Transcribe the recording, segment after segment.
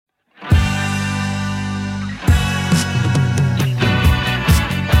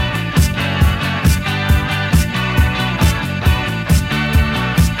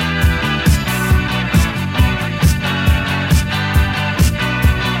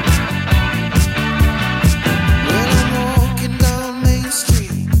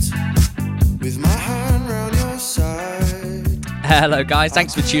Hello guys,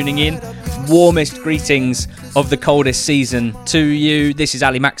 thanks for tuning in. Warmest greetings of the coldest season to you. This is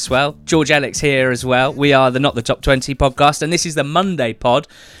Ali Maxwell, George Ellick's here as well. We are the Not the Top 20 podcast, and this is the Monday pod.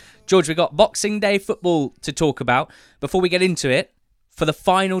 George, we've got Boxing Day football to talk about. Before we get into it, for the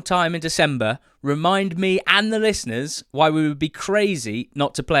final time in December, remind me and the listeners why we would be crazy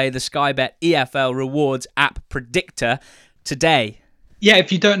not to play the Sky Bet EFL Rewards app predictor today. Yeah, if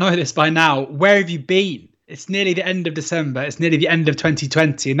you don't know this by now, where have you been? It's nearly the end of December. It's nearly the end of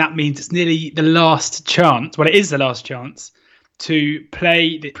 2020. And that means it's nearly the last chance. Well, it is the last chance to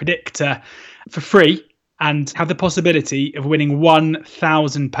play the predictor for free and have the possibility of winning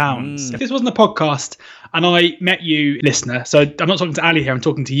 £1,000. If this wasn't a podcast and I met you, listener, so I'm not talking to Ali here, I'm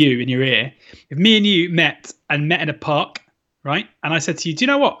talking to you in your ear. If me and you met in a park, right? And I said to you, do you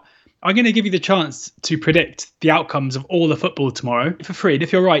know what? I'm going to give you the chance to predict the outcomes of all the football tomorrow for free. And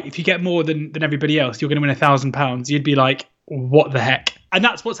if you're right, if you get more than everybody else, you're going to win £1,000. You'd be like, what the heck? And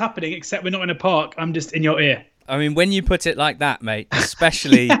that's what's happening, except we're not in a park. I'm just in your ear. I mean, when you put it like that, mate,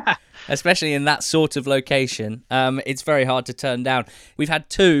 especially in that sort of location, it's very hard to turn down. We've had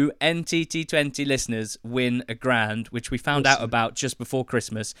 2 NTT20 listeners win £1,000, which we found out about just before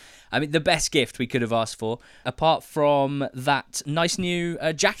Christmas. I mean, the best gift we could have asked for, apart from that nice new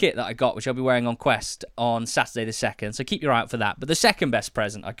jacket that I got, which I'll be wearing on Quest on Saturday the 2nd. So keep your eye out for that. But the second best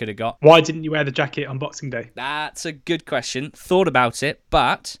present I could have got. Why didn't you wear the jacket on Boxing Day? That's a good question. Thought about it,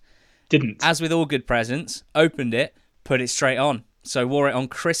 but didn't. As with all good presents, opened it, put it straight on. So wore it on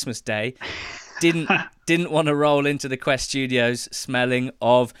Christmas Day. Didn't want to roll into the Quest Studios smelling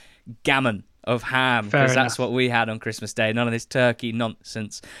of gammon, of ham, because that's what we had on Christmas Day. None of this turkey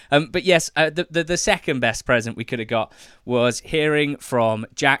nonsense. But yes, the second best present we could have got was hearing from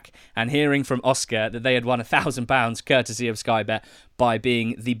Jack and hearing from Oscar that they had won £1,000 courtesy of Sky Bet by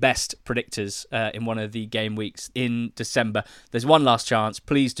being the best predictors in one of the game weeks in December. There's one last chance.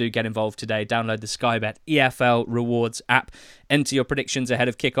 Please do get involved today. Download the Sky Bet EFL Rewards app. Enter your predictions ahead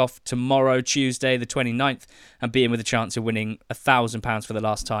of kickoff tomorrow, Tuesday, the 29th, and be in with a chance of winning £1,000 for the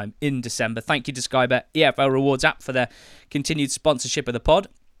last time in December. Thank you to Sky Bet EFL Rewards app for their continued sponsorship of the pod.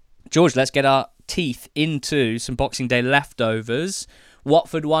 George, let's get our teeth into some Boxing Day leftovers.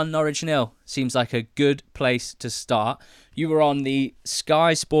 Watford 1, Norwich 0. Seems like a good place to start. You were on the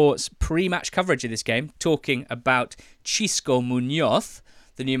Sky Sports pre-match coverage of this game, talking about Xisco Munoz,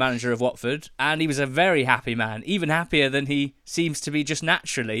 the new manager of Watford, and he was a very happy man, even happier than he seems to be just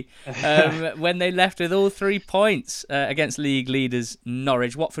naturally, when they left with all 3 points against league leaders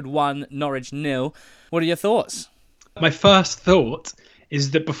Norwich. Watford 1, Norwich 0. What are your thoughts? My first thought is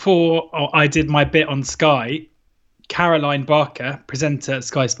that before I did my bit on Sky, Caroline Barker, presenter at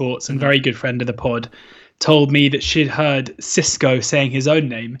Sky Sports and very good friend of the pod, told me that she'd heard Xisco saying his own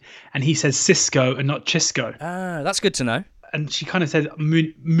name, and he says Xisco and not Xisco. Ah, that's good to know. And she kind of said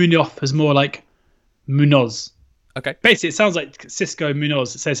Munoz was more like Munoz. Okay. Basically, it sounds like Xisco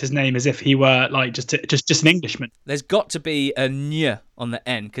Munoz says his name as if he were like just an Englishman. There's got to be a ny on the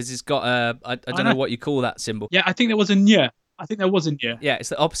end because it's got a I don't know what you call that symbol. Yeah, I think there was a ny. Yeah, it's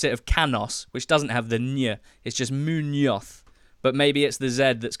the opposite of Canos, which doesn't have the ny. It's just Munoz. But maybe it's the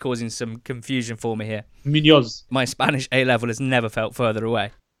Z that's causing some confusion for me here. Munoz. My Spanish A-level has never felt further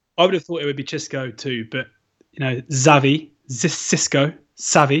away. I would have thought it would be Xisco too, but Xisco,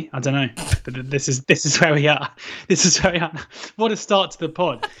 Savvy, I don't know. But this is where we are. This is where we are. What a start to the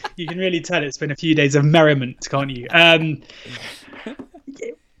pod. You can really tell it's been a few days of merriment, can't you?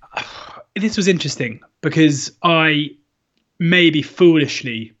 This was interesting because I maybe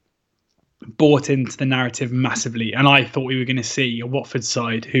foolishly bought into the narrative massively, and I thought we were going to see a Watford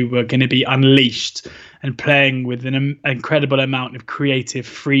side who were going to be unleashed and playing with an incredible amount of creative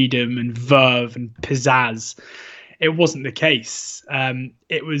freedom and verve and pizzazz. It wasn't the case.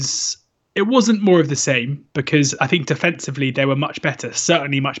 It wasn't more of the same, because I think defensively they were much better,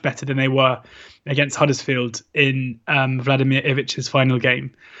 certainly much better than they were against Huddersfield in Vladimir Ivic's final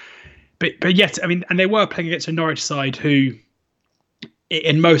game. But yet, I mean, and they were playing against a Norwich side who,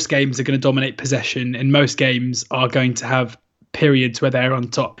 in most games, are going to dominate possession. In most games, are going to have periods where they're on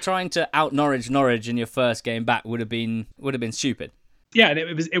top. Trying to out Norwich in your first game back would have been stupid. Yeah, and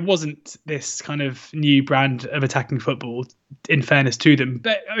it wasn't this kind of new brand of attacking football, in fairness to them.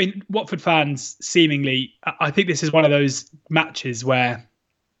 But I mean, Watford fans seemingly, I think this is one of those matches where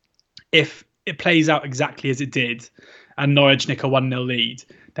if it plays out exactly as it did and Norwich nick a 1-0 lead,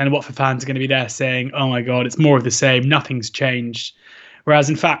 then Watford fans are going to be there saying, oh my God, it's more of the same, nothing's changed.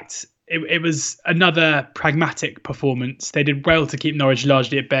 Whereas in fact, it was another pragmatic performance. They did well to keep Norwich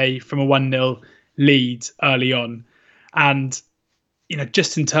largely at bay from a 1-0 lead early on. And, you know,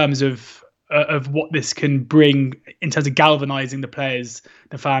 just in terms of of what this can bring in terms of galvanizing the players,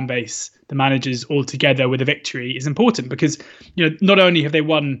 the fan base, the managers all together with a victory is important, because not only have they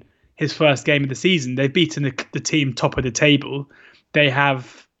won his first game of the season, they've beaten the team top of the table. They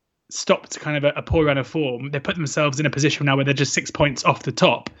have stopped kind of a poor run of form. They put themselves in a position now where they're just 6 points off the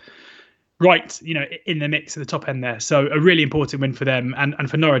top, right, in the mix at the top end there. So a really important win for them. And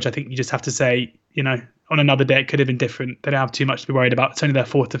for Norwich, I think you just have to say, on another day, it could have been different. They don't have too much to be worried about. It's only their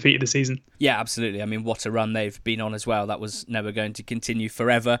fourth defeat of the season. Yeah, absolutely. I mean, what a run they've been on as well. That was never going to continue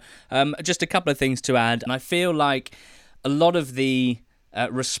forever. Just a couple of things to add. And I feel like a lot of the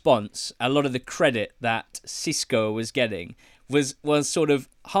response, a lot of the credit that Xisco was getting was sort of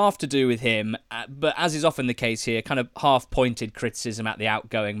half to do with him, but as is often the case here, kind of half-pointed criticism at the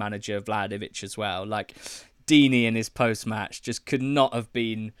outgoing manager Vlahovic as well. Like, Deeney in his post-match just could not have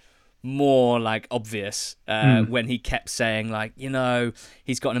been more obvious when he kept saying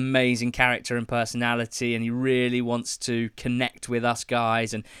he's got an amazing character and personality and he really wants to connect with us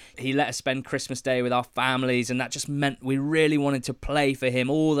guys, and he let us spend Christmas Day with our families, and that just meant we really wanted to play for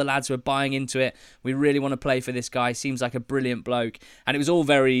him. All the lads were buying into it. We really want to play for this guy. Seems like a brilliant bloke. And it was all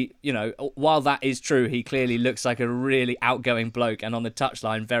very, while that is true, he clearly looks like a really outgoing bloke, and on the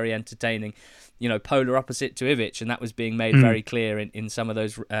touchline very entertaining, polar opposite to Ivic, and that was being made very clear in some of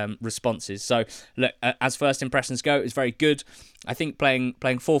those responses. So, look, as first impressions go, it was very good. I think playing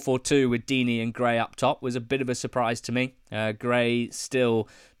 4-4-2 with Deeney and Gray up top was a bit of a surprise to me. Gray still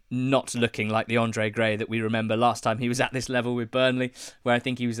not looking like the Andre Gray that we remember last time he was at this level with Burnley, where I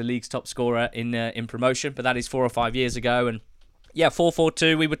think he was the league's top scorer in promotion, but that is 4 or 5 years ago. And yeah,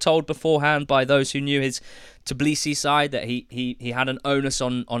 4-4-2, we were told beforehand by those who knew his Tbilisi side that he had an onus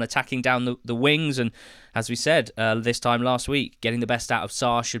on attacking down the wings, and as we said this time last week, getting the best out of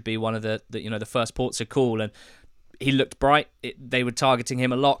Sarr should be one of the first ports of call, and he looked bright. They were targeting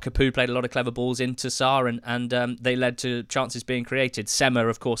him a lot. Capoue played a lot of clever balls into Sarr, and they led to chances being created. Sema,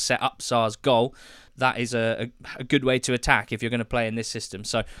 of course, set up Sarr's goal. That is a good way to attack if you're going to play in this system.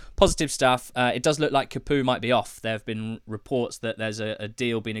 So, positive stuff. It does look like Capoue might be off. There have been reports that there's a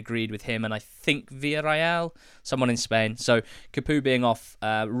deal being agreed with him and I think Villarreal, someone in Spain. So, Capoue being off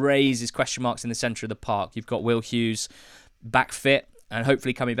raises question marks in the centre of the park. You've got Will Hughes back fit and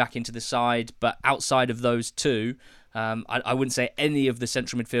hopefully coming back into the side. But outside of those two, I wouldn't say any of the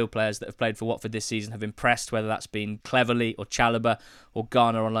central midfield players that have played for Watford this season have impressed, whether that's been Cleverley or Chalobah or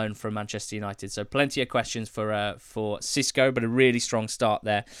Garner on loan from Manchester United. So plenty of questions for Xisco, but a really strong start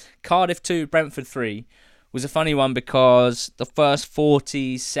there. Cardiff 2, Brentford 3 was a funny one because the first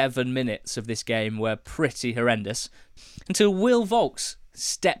 47 minutes of this game were pretty horrendous until Will Vaulks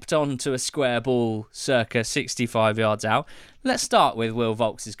stepped onto a square ball circa 65 yards out. Let's start with Will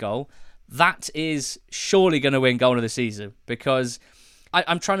Vaulks' goal. That is surely going to win goal of the season, because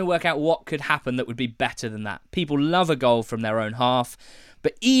I'm trying to work out what could happen that would be better than that. People love a goal from their own half,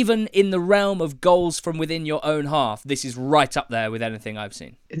 but even in the realm of goals from within your own half, this is right up there with anything I've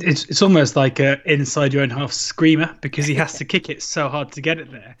seen. It's almost like a inside your own half screamer, because he has to kick it so hard to get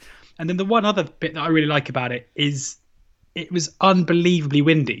it there. And then the one other bit that I really like about it is it was unbelievably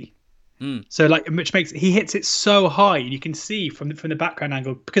windy. So which makes he hits it so high, you can see from the background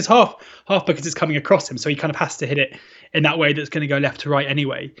angle, because half because it's coming across him, so he kind of has to hit it in that way that's going to go left to right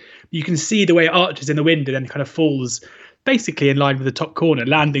anyway. You can see the way it arches in the wind and then kind of falls basically in line with the top corner,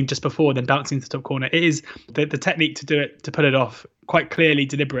 landing just before, then bouncing to the top corner. It is the technique to do it, to put it off, quite clearly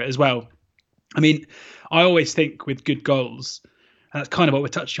deliberate as well. I mean, I always think with good goals, and that's kind of what we're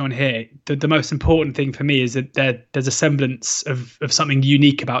touching on here, the most important thing for me is that there's a semblance of something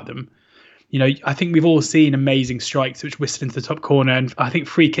unique about them. I think we've all seen amazing strikes which whistle into the top corner, and I think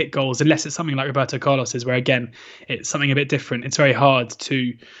free kick goals, unless it's something like Roberto Carlos's, where again it's something a bit different, it's very hard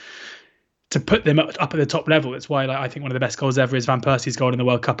to put them up at the top level. It's why I think one of the best goals ever is Van Persie's goal in the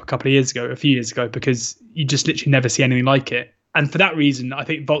World Cup a few years ago, because you just literally never see anything like it. And for that reason, I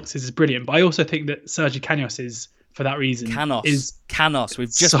think Vaulks is brilliant. But I also think that Sergio Canos is, for that reason, Canos. We've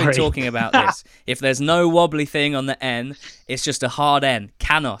just been talking about this. If there's no wobbly thing on the N, it's just a hard N.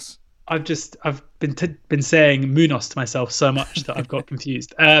 Canos. I've been saying Munoz to myself so much that I've got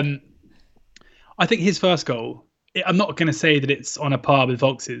confused. I think his first goal, I'm not going to say that it's on a par with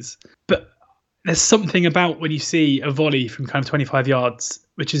Vaulks's, but there's something about when you see a volley from kind of 25 yards,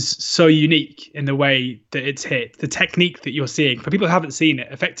 which is so unique in the way that it's hit, the technique that you're seeing. For people who haven't seen it,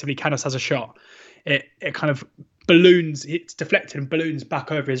 effectively Canos has a shot. It kind of balloons, it's deflected and balloons back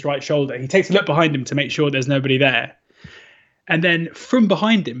over his right shoulder. He takes a look behind him to make sure there's nobody there. And then from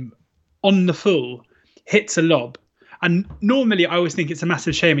behind him, on the full, hits a lob. And normally I always think it's a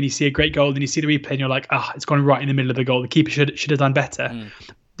massive shame when you see a great goal and you see the replay and you're like, it's gone right in the middle of the goal. The keeper should have done better.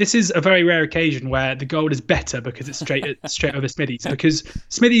 this is a very rare occasion where the goal is better because it's straight over Smithies, because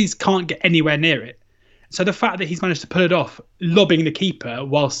Smithies can't get anywhere near it. So the fact that he's managed to pull it off, lobbing the keeper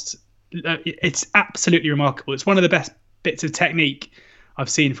whilst it's absolutely remarkable. It's one of the best bits of technique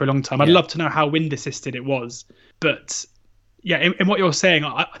I've seen for a long time. I'd love to know how wind assisted it was, but yeah, in what you're saying,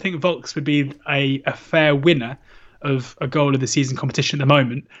 I think Volks would be a fair winner of a goal of the season competition at the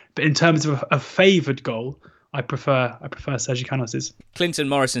moment. But in terms of a favoured goal, I prefer Sergio Canos's. Clinton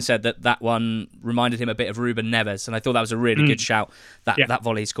Morrison said that one reminded him a bit of Ruben Neves, and I thought that was a really good shout, that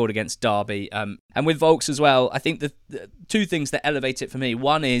volley he scored against Derby. And with Volks as well, I think the two things that elevate it for me,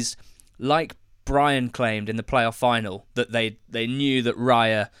 one is, like Brian claimed in the playoff final, that they knew that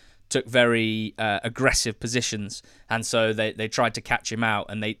Raya took very aggressive positions, and so they tried to catch him out,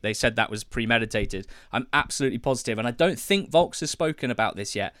 and they said that was premeditated. I'm absolutely positive, and I don't think Volks has spoken about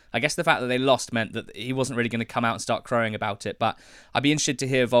this yet. I guess the fact that they lost meant that he wasn't really going to come out and start crowing about it, but I'd be interested to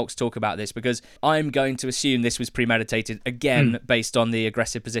hear Volks talk about this, because I'm going to assume this was premeditated, again, based on the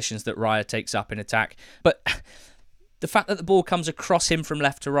aggressive positions that Raya takes up in attack. But the fact that the ball comes across him from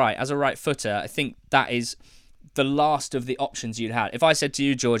left to right as a right footer, I think that is the last of the options you'd had. If I said to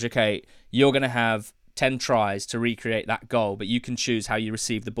you, George, okay, you're going to have 10 tries to recreate that goal, but you can choose how you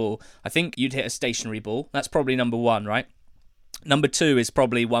receive the ball, I think you'd hit a stationary ball. That's probably number one, right? Number two is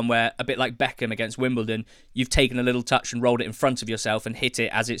probably one where, a bit like Beckham against Wimbledon, you've taken a little touch and rolled it in front of yourself and hit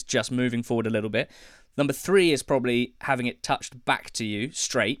it as it's just moving forward a little bit. Number three is probably having it touched back to you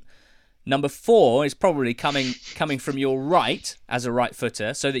straight. Number four is probably coming from your right as a right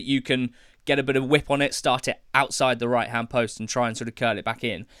footer, so that you can get a bit of whip on it, start it outside the right-hand post and try and sort of curl it back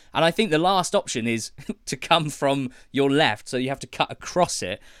in. And I think the last option is to come from your left, so you have to cut across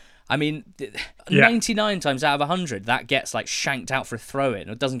it. I mean, 99 times out of 100, that gets like shanked out for a throw-in.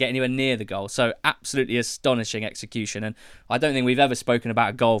 It doesn't get anywhere near the goal. So absolutely astonishing execution. And I don't think we've ever spoken about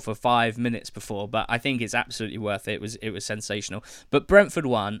a goal for 5 minutes before, but I think it's absolutely worth it. It was sensational. But Brentford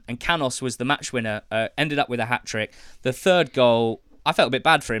won, and Canos was the match winner, ended up with a hat-trick. The third goal, I felt a bit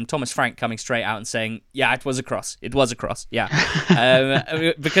bad for him. Thomas Frank coming straight out and saying, "Yeah, it was a cross. It was a cross." Yeah,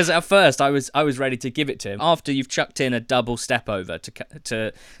 because at first I was ready to give it to him. After you've chucked in a double step over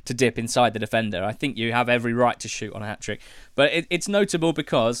to dip inside the defender, I think you have every right to shoot on a hat trick. But it's notable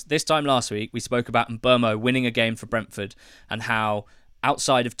because this time last week we spoke about Mbeumo winning a game for Brentford, and how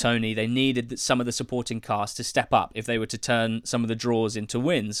outside of Tony, they needed some of the supporting cast to step up if they were to turn some of the draws into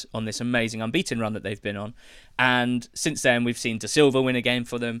wins on this amazing unbeaten run that they've been on. And since then, we've seen De Silva win a game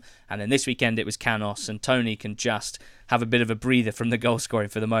for them. And then this weekend, it was Canos. And Tony can just have a bit of a breather from the goal scoring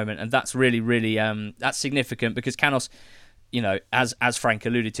for the moment. And that's really, really that's significant, because Canos, you know, as Frank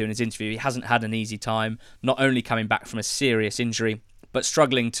alluded to in his interview, he hasn't had an easy time, not only coming back from a serious injury, but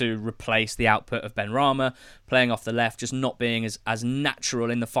struggling to replace the output of Benrahma, playing off the left, just not being as natural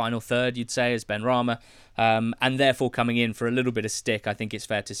in the final third, you'd say, as Benrahma, and therefore coming in for a little bit of stick, I think it's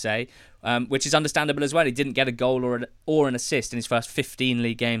fair to say, which is understandable as well. He didn't get a goal or an assist in his first 15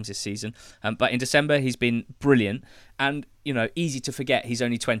 league games this season, but in December he's been brilliant. And, you know, easy to forget he's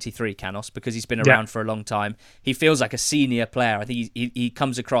only 23, Canos, because he's been around for a long time. He feels like a senior player. I think he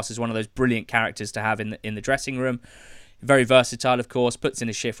comes across as one of those brilliant characters to have in the dressing room. Very versatile, of course, puts in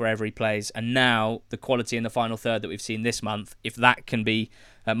a shift wherever he plays. And now the quality in the final third that we've seen this month, if that can be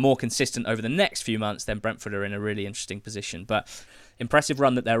more consistent over the next few months, then Brentford are in a really interesting position. But impressive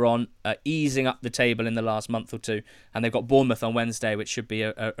run that they're on, easing up the table in the last month or two. And they've got Bournemouth on Wednesday, which should be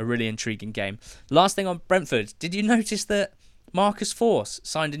a really intriguing game. Last thing on Brentford, did you notice that Marcus Forss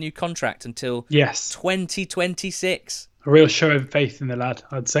signed a new contract until 2026? A real show of faith in the lad,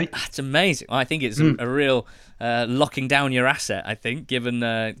 I'd say. That's amazing. I think it's a real locking down your asset, I think, given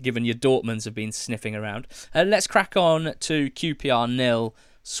your Dortmunds have been sniffing around. Let's crack on to QPR 0,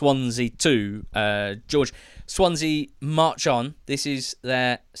 Swansea 2. George, Swansea march on. This is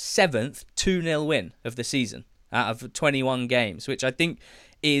their 7th 2-0 win of the season out of 21 games, which I think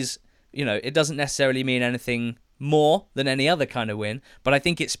is, you know, it doesn't necessarily mean anything more than any other kind of win, but I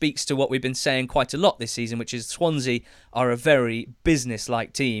think it speaks to what we've been saying quite a lot this season, which is Swansea are a very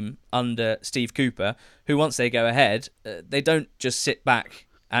business-like team under Steve Cooper, who once they go ahead, they don't just sit back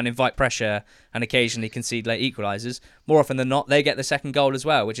and invite pressure and occasionally concede late equalisers. More often than not, they get the second goal as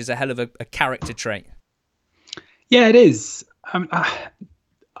well, which is a hell of a character trait. Yeah, it is.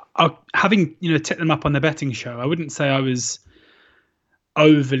 Having tipped them up on the betting show, I wouldn't say I was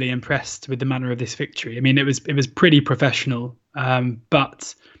overly impressed with the manner of this victory. I mean, it was pretty professional,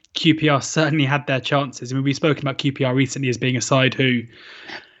 but QPR certainly had their chances. I mean, we've spoken about QPR recently as being a side who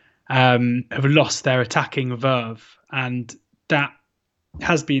have lost their attacking verve, and that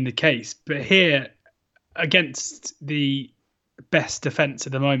has been the case. But here, against the best defence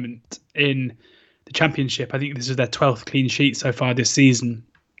at the moment in the Championship. I think this is their 12th clean sheet so far this season.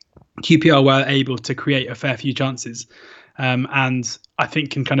 QPR were able to create a fair few chances, and I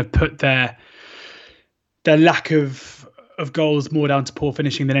think can kind of put their lack of goals more down to poor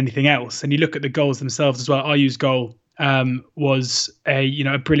finishing than anything else. And you look at the goals themselves as well. Ayu's goal was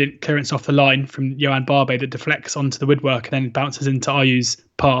a brilliant clearance off the line from Yohan Barbe that deflects onto the woodwork and then bounces into Ayu's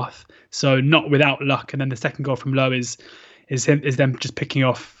path. So not without luck. And then the second goal from Lowe is them just picking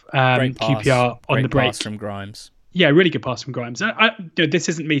off QPR on the break. Pass from Grimes. Yeah, really good pass from Grimes. This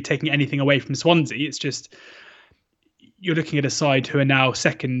isn't me taking anything away from Swansea. It's just you're looking at a side who are now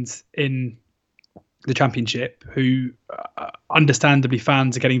second in the Championship, who understandably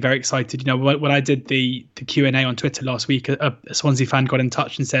fans are getting very excited. When I did the Q&A on Twitter last week, a Swansea fan got in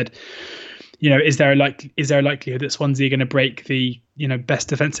touch and said, is there a likelihood that Swansea are going to break the best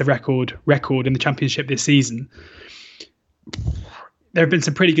defensive record in the Championship this season? There have been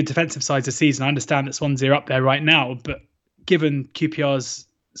some pretty good defensive sides this season. I understand that Swansea are up there right now, but given QPR's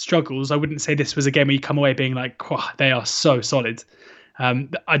struggles, I wouldn't say this was a game where you come away being like, they are so solid.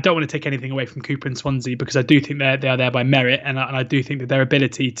 I don't want to take anything away from Cooper and Swansea, because I do think they are there by merit, and I do think that their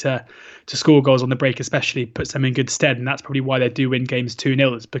ability to score goals on the break especially puts them in good stead, and that's probably why they do win games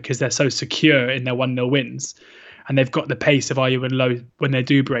 2-0, because they're so secure in their 1-0 wins, and they've got the pace of Ayew and Lowe when they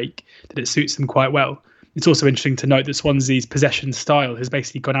do break, that it suits them quite well. It's also interesting to note that Swansea's possession style has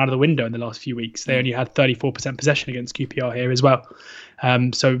basically gone out of the window in the last few weeks. They only had 34% possession against QPR here as well.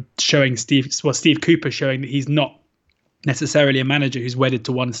 So showing Steve Cooper showing that he's not necessarily a manager who's wedded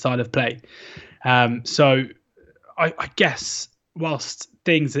to one style of play. So I guess whilst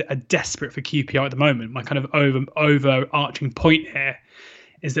things are desperate for QPR at the moment, my kind of overarching point here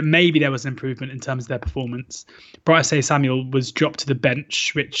is that maybe there was an improvement in terms of their performance. Bryce Samuel was dropped to the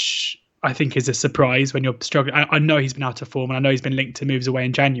bench, which I think is a surprise when you're struggling. I know he's been out of form, and I know he's been linked to moves away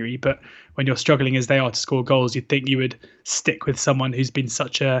in January, but when you're struggling as they are to score goals, you'd think you would stick with someone who's been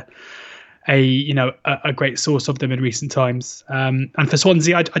such a great source of them in recent times. And for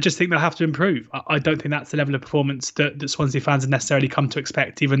Swansea, I just think they'll have to improve. I don't think that's the level of performance that Swansea fans have necessarily come to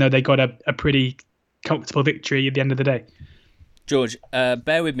expect, even though they got a pretty comfortable victory at the end of the day. George,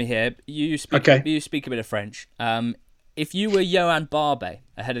 bear with me here. You speak a bit of French. If you were Yohan Barbe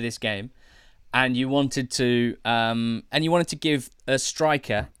ahead of this game, and you wanted to give a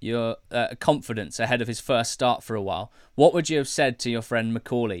striker your confidence ahead of his first start for a while, what would you have said to your friend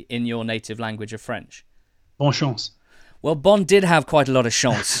Macaulay in your native language of French? Bon chance. Well, Bon did have quite a lot of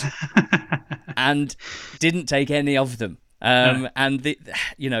chance, and didn't take any of them. I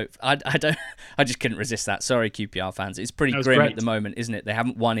just couldn't resist that. Sorry, QPR fans. It's pretty grim great at the moment, isn't it? They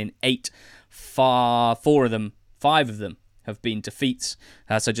haven't won in 8. 5 of them have been defeats,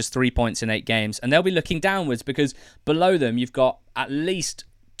 so just 3 points in 8 games, and they'll be looking downwards, because below them you've got at least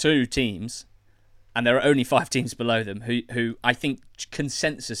 2 teams, and there are only 5 teams below them who I think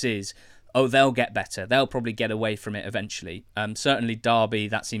consensus is, they'll get better, they'll probably get away from it eventually. Certainly Derby,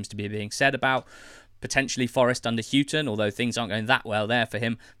 that seems to be being said about. Potentially Forest under Houghton, although things aren't going that well there for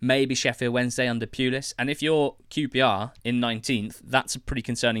him. Maybe Sheffield Wednesday under Pulis. And if you're QPR in 19th, that's a pretty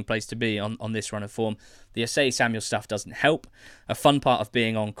concerning place to be on this run of form. The Asai Samuel stuff doesn't help. A fun part of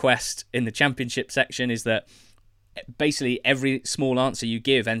being on Quest in the Championship section is that basically every small answer you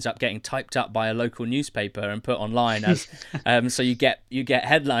give ends up getting typed up by a local newspaper and put online as so you get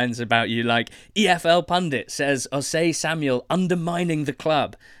headlines about you like EFL pundit says Asai Samuel undermining the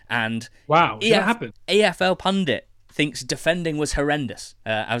club, and wow, that happened. EFL pundit thinks defending was horrendous,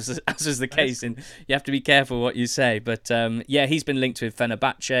 as is the case, and you have to be careful what you say. But he's been linked with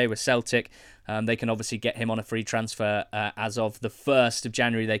Fenerbahce, with Celtic. They can obviously get him on a free transfer as of the 1st of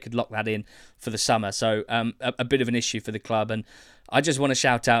January. They could lock that in for the summer. So a bit of an issue for the club. And I just want to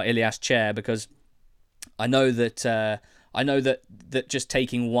shout out Ilias Chair, because I know that just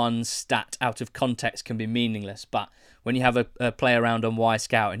taking one stat out of context can be meaningless, but when you have a play around on Y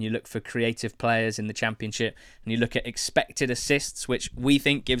Scout and you look for creative players in the Championship and you look at expected assists, which we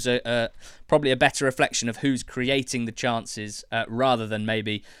think gives probably a better reflection of who's creating the chances rather than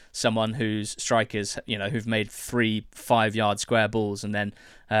maybe someone whose strikers, who've made 3 5-yard square balls and then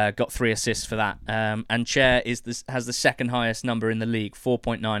got 3 assists for that. And Chair has the second highest number in the league,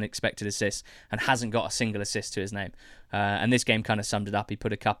 4.9 expected assists, and hasn't got a single assist to his name. And this game kind of summed it up. He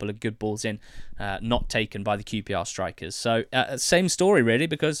put a couple of good balls in, not taken by the QPR strikers. So same story really,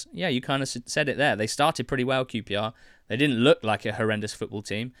 because you kind of said it there. They started pretty well, QPR. They didn't look like a horrendous football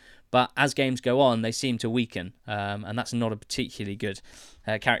team, but as games go on, they seem to weaken, and that's not a particularly good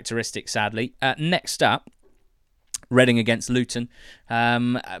characteristic, sadly. Next up, Reading against Luton. I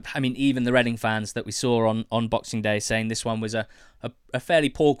mean, even the Reading fans that we saw on Boxing Day saying this one was a fairly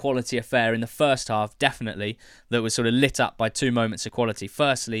poor quality affair in the first half, definitely, that was sort of lit up by two moments of quality.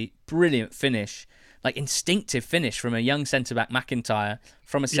 Firstly, brilliant finish, like instinctive finish from a young centre-back, McIntyre,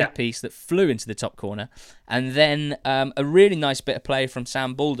 from a set-piece that flew into the top corner. And then a really nice bit of play from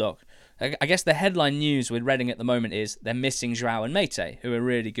Sam Baldock. I guess the headline news with Reading at the moment is they're missing João and Mete, who are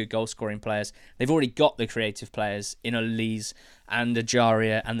really good goal-scoring players. They've already got the creative players in Elise and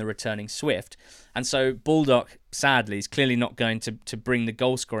Ajaria and the returning Swift. And so Baldock, sadly, is clearly not going to bring the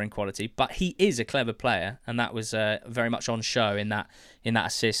goal-scoring quality, but he is a clever player, and that was very much on show in that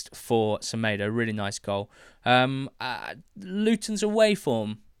assist for Semedo. Really nice goal. Luton's away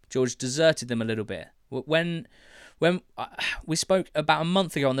form, George, deserted them a little bit. When we spoke about a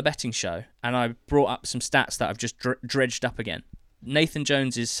month ago on the betting show, and I brought up some stats that I've just dredged up again. Nathan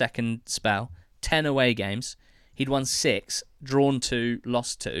Jones's second spell, 10 away games. He'd won 6, drawn 2,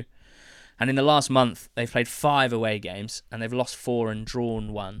 lost 2. And in the last month, they've played 5 away games, and they've lost 4 and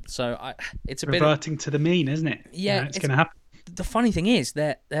drawn 1. So it's a reverting to the mean, isn't it? Yeah, it's going to happen. The funny thing is,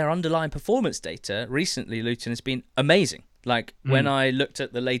 their underlying performance data recently, Luton, has been amazing. Like, when I looked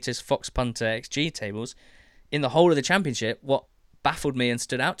at the latest Fox Punter XG tables, in the whole of the Championship, what baffled me and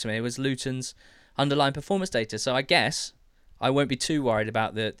stood out to me was Luton's underlying performance data. So I guess I won't be too worried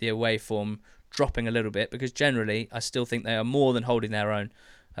about the away form dropping a little bit, because generally I still think they are more than holding their own.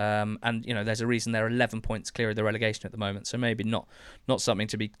 And there's a reason they're 11 points clear of the relegation at the moment. So maybe not something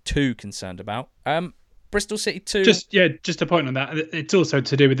to be too concerned about. Bristol City 2. Just a point on that. It's also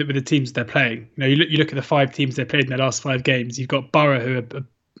to do with the teams they're playing. You look at the 5 teams they've played in their last 5 games. You've got Borough, who are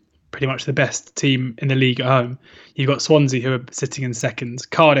pretty much the best team in the league at home. You've got Swansea, who are sitting in second.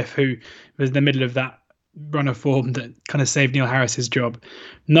 Cardiff, who was in the middle of that run of form that kind of saved Neil Harris's job.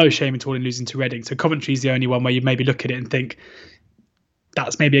 No shame at all in losing to Reading. So Coventry's the only one where you maybe look at it and think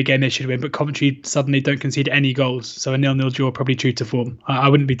that's maybe a game they should win, but Coventry suddenly don't concede any goals. So a 0-0 draw, probably true to form. I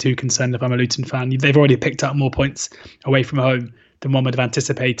wouldn't be too concerned if I'm a Luton fan. They've already picked up more points away from home than one would have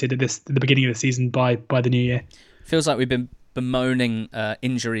anticipated at the beginning of the season by the new year. Feels like we've been bemoaning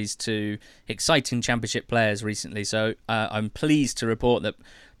injuries to exciting Championship players recently. So I'm pleased to report that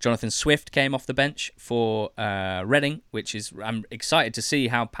Jonathan Swift came off the bench for Reading, I'm excited to see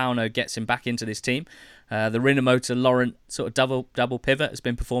how Pauno gets him back into this team. The Rinamoto Laurent sort of double pivot has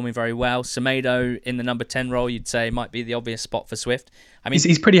been performing very well. Semedo in the number 10 role, you'd say, might be the obvious spot for Swift. I mean,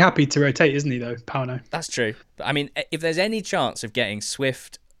 he's pretty happy to rotate, isn't he, though, Pauno? That's true. I mean, if there's any chance of getting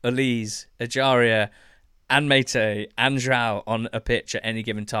Swift, Elise, Ajaria, and Mete and João on a pitch at any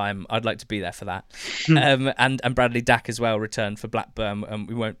given time, I'd like to be there for that. And Bradley Dack as well returned for Blackburn, and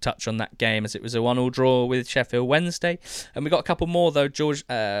we won't touch on that game as it was a 1-1 draw with Sheffield Wednesday. And we got a couple more though, George.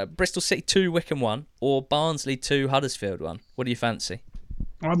 Bristol City 2, Wickham 1, or Barnsley 2, Huddersfield 1. What do you fancy?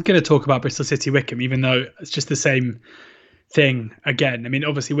 I'm going to talk about Bristol City Wickham, even though it's just the same thing again. I mean,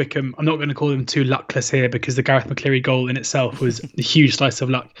 obviously Wickham, I'm not going to call them too luckless here, because the Gareth McCleary goal in itself was a huge slice of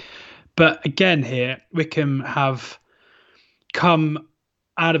luck. But again here, Wickham have come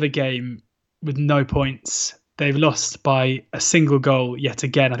out of a game with no points. They've lost by a single goal yet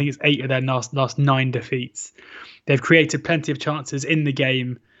again. I think it's 8 of their last 9 defeats. They've created plenty of chances in the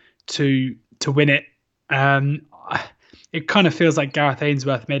game to win it. It kind of feels like Gareth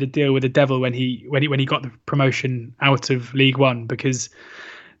Ainsworth made a deal with the devil when he got the promotion out of League One, because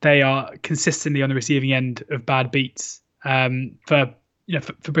they are consistently on the receiving end of bad beats.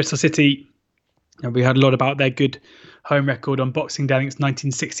 For Bristol City, we heard a lot about their good home record on Boxing Day. I think it's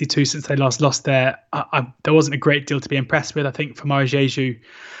 1962 since they last lost there. There wasn't a great deal to be impressed with. I think Famara Jeju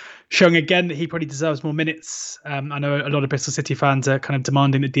showing again that he probably deserves more minutes. I know a lot of Bristol City fans are kind of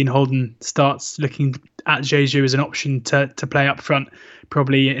demanding that Dean Holden starts looking at Jeju as an option to play up front,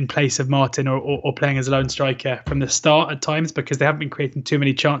 probably in place of Martin or playing as a lone striker from the start at times, because they haven't been creating too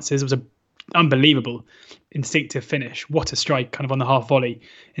many chances. It was a unbelievable instinctive finish. What a strike, kind of on the half volley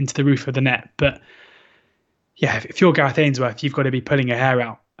into the roof of the net. But yeah, if you're Gareth Ainsworth, you've got to be pulling your hair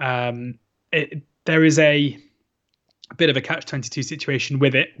out. There is a bit of a catch-22 situation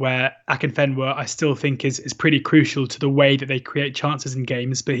with it, where Akinfenwa, I still think, is pretty crucial to the way that they create chances in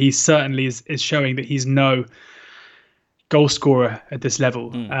games, but he certainly is showing that he's no goal scorer at this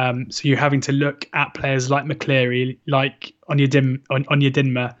level. So you're having to look at players like McCleary, like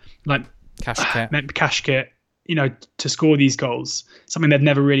Onyedinma, like Kashket, to score these goals. Something they've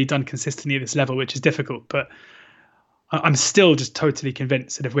never really done consistently at this level, which is difficult. But I'm still just totally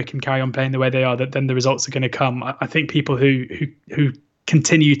convinced that if Wickham carry on playing the way they are, that then the results are going to come. I think people who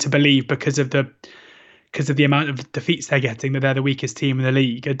continue to believe, because of the because of the amount of defeats they're getting, that they're the weakest team in the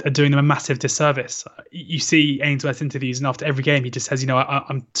league, are doing them a massive disservice. You see Ainsworth's interviews, and after every game, he just says,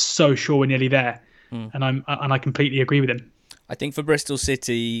 I'm so sure we're nearly there, and I completely agree with him. I think for Bristol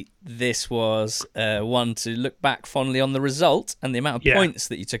City, this was one to look back fondly on the result and the amount of points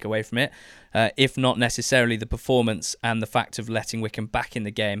that you took away from it, if not necessarily the performance and the fact of letting Wycombe back in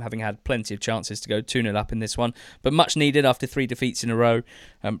the game, having had plenty of chances to go 2-0 up in this one, but much needed after 3 defeats in a row.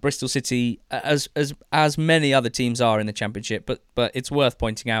 Bristol City, as many other teams are in the Championship, but it's worth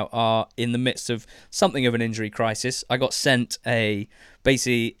pointing out, are in the midst of something of an injury crisis. I got sent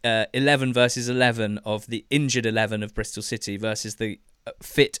basically 11 versus 11 of the injured 11 of Bristol City versus the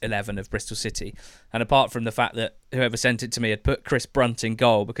fit 11 of Bristol City, and apart from the fact that whoever sent it to me had put Chris Brunt in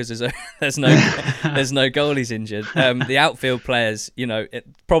goal because there's no goalies injured, the outfield players,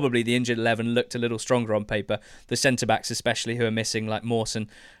 probably the injured 11 looked a little stronger on paper, the centre backs especially, who are missing, like Mawson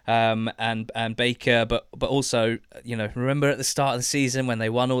and Baker, but also, remember at the start of the season when they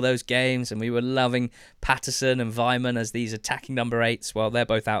won all those games and we were loving Patterson and Vyman as these attacking number 8s. Well, they're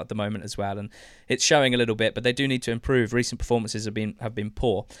both out at the moment as well, and it's showing a little bit, but they do need to improve. Recent performances have been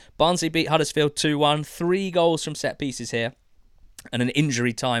poor. Barnsley beat Huddersfield 2-1, 3 goals from set pieces here, and an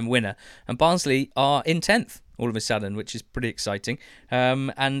injury time winner. And Barnsley are in 10th all of a sudden, which is pretty exciting,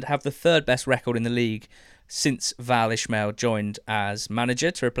 and have the 3rd best record in the league since Val Ismail joined as manager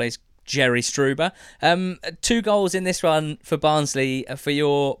to replace Jerry Struber. 2 goals in this one for Barnsley for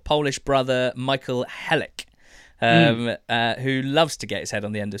your Polish brother Michael Helik, who loves to get his head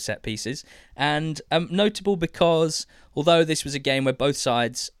on the end of set pieces. And notable because although this was a game where both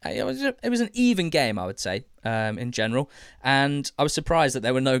sides, it was an even game, I would say, in general. And I was surprised that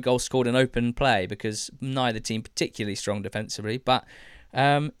there were no goals scored in open play because neither team particularly strong defensively. But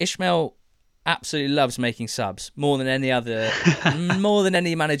Ishmael absolutely loves making subs more than any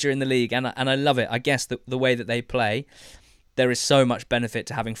manager in the league, and I love it. I guess the way that they play, there is so much benefit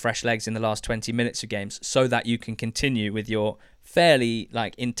to having fresh legs in the last 20 minutes of games so that you can continue with your fairly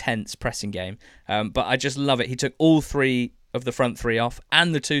intense pressing game. But I just love it. He took all 3 of the front 3 off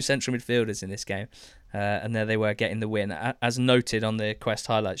and the 2 central midfielders in this game, and there they were getting the win. As noted on the Quest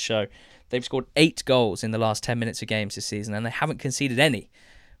highlights show, they've scored 8 goals in the last 10 minutes of games this season, and they haven't conceded any,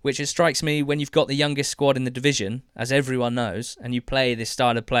 which strikes me when you've got the youngest squad in the division, as everyone knows, and you play this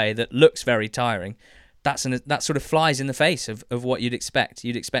style of play that looks very tiring. That sort of flies in the face of what you'd expect.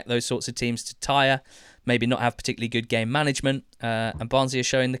 You'd expect those sorts of teams to tire, maybe not have particularly good game management, and Barnsley are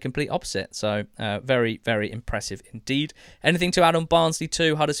showing the complete opposite. So very, very impressive indeed. Anything to add on Barnsley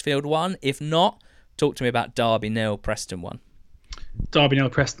 2, Huddersfield 1? If not, talk to me about Derby 0, Preston 1. Derby 0,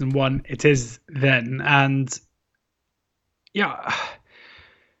 Preston 1. It is then. And yeah,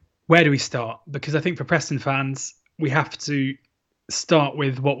 where do we start? Because I think for Preston fans, we have to start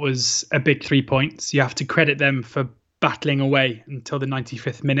with what was a big 3 points. You have to credit them for battling away until the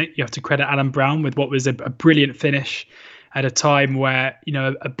 95th minute. You have to credit Adam Brown with what was a brilliant finish at a time where,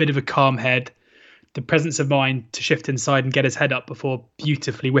 a bit of a calm head, the presence of mind to shift inside and get his head up before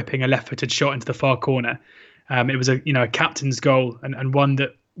beautifully whipping a left-footed shot into the far corner. It was a captain's goal and one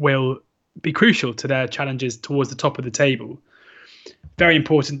that will be crucial to their challenges towards the top of the table. Very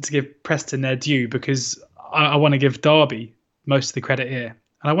important to give Preston their due, because I want to give Derby most of the credit here,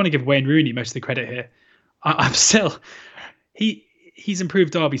 and I want to give Wayne Rooney most of the credit here. I'm still, he's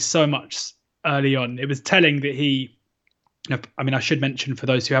improved Derby so much early on. It was telling that I should mention, for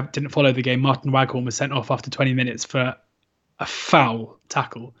those who didn't follow the game, Martin Waghorn was sent off after 20 minutes for a foul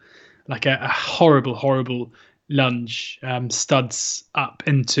tackle, like a horrible lunge, studs up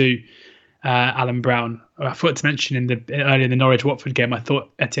into Alan Brown. I forgot to mention earlier in the Norwich-Watford game, I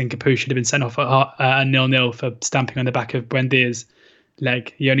thought Etienne Capoue should have been sent off at 0-0 for stamping on the back of Buendia's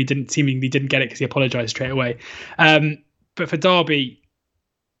leg. He only didn't get it because he apologised straight away. But for Derby,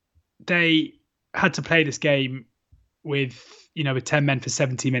 they had to play this game with 10 men for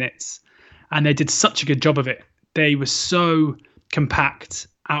 70 minutes, and they did such a good job of it. They were so compact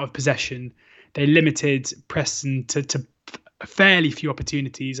out of possession. They limited Preston to fairly few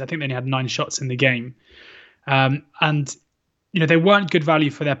opportunities. I think they only had 9 shots in the game. And they weren't good value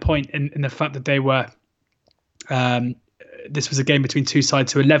for their point in the fact that they were, this was a game between 2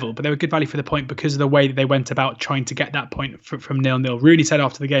 sides who were level, but they were good value for the point because of the way that they went about trying to get that point from 0-0. Rooney said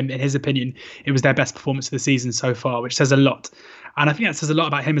after the game, in his opinion, it was their best performance of the season so far, which says a lot. And I think that says a lot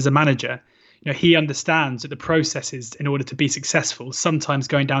about him as a manager. He understands that the processes in order to be successful, sometimes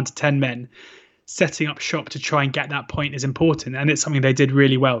going down to 10 men, setting up shop to try and get that point is important, and it's something they did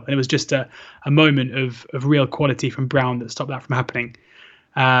really well. And it was just a moment of real quality from Brown that stopped that from happening.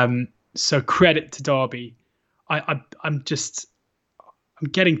 So credit to Derby. I'm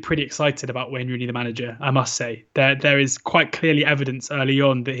getting pretty excited about Wayne Rooney, the manager. I must say there is quite clearly evidence early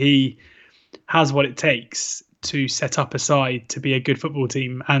on that he has what it takes to set up a side to be a good football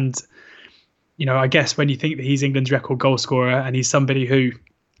team. And I guess when you think that he's England's record goal scorer and he's somebody who,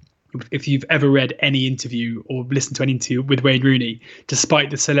 if you've ever read any interview or listened to any interview with Wayne Rooney, despite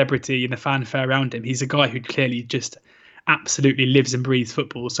the celebrity and the fanfare around him, he's a guy who clearly just absolutely lives and breathes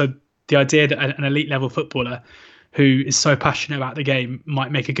football. So the idea that an elite level footballer who is so passionate about the game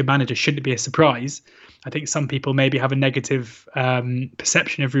might make a good manager shouldn't be a surprise. I think some people maybe have a negative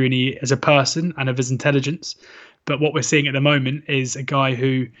perception of Rooney as a person and of his intelligence. But what we're seeing at the moment is a guy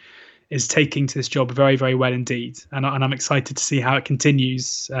who is taking to this job very, very well indeed. And I'm excited to see how it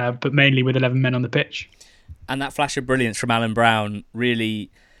continues, but mainly with 11 men on the pitch. And that flash of brilliance from Alan Brown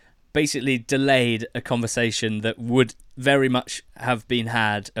really basically delayed a conversation that would very much have been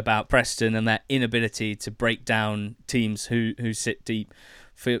had about Preston and their inability to break down teams who sit deep.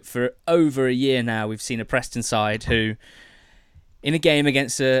 For over a year now, we've seen a Preston side who, in a game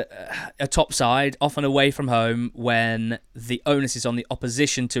against a top side, often away from home, when the onus is on the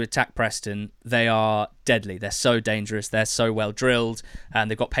opposition to attack Preston, they are deadly. They're so dangerous. They're so well drilled, and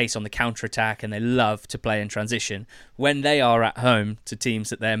they've got pace on the counter-attack, and they love to play in transition. When they are at home to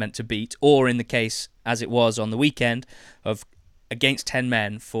teams that they're meant to beat, or in the case, as it was on the weekend, of against 10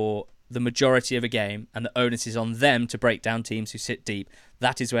 men for the majority of a game, and the onus is on them to break down teams who sit deep,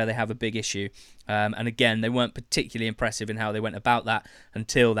 that is where they have a big issue. And again, they weren't particularly impressive in how they went about that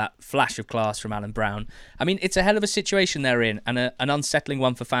until that flash of class from Alan Brown. I mean, it's a hell of a situation they're in, and an unsettling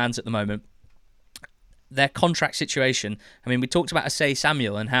one for fans at the moment. Their contract situation, I mean, we talked about Asay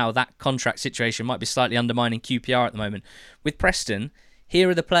Samuel and how that contract situation might be slightly undermining QPR at the moment. With Preston, here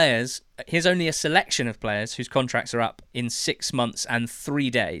are the players. Here's only a selection of players whose contracts are up in 6 months and 3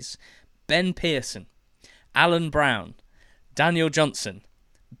 days. Ben Pearson, Alan Brown, Daniel Johnson,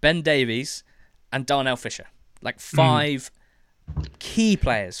 Ben Davies, and Darnell Fisher. Like 5 key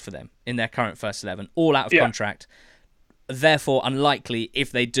players for them in their current first 11, all out of contract. Therefore, unlikely,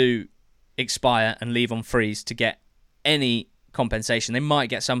 if they do expire and leave on freeze, to get any compensation. They might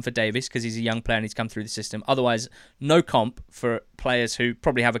get some for Davies because he's a young player and he's come through the system. Otherwise, no comp for players who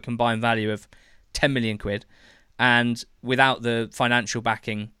probably have a combined value of 10 million quid, and without the financial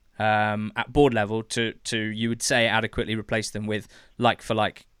backing at board level to you would say adequately replace them with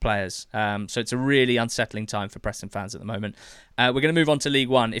like-for-like players. So it's a really unsettling time for Preston fans at the moment. We're going to move on to League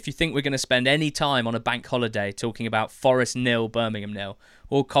One. If you think we're going to spend any time on a bank holiday talking about Forest 0, Birmingham 0,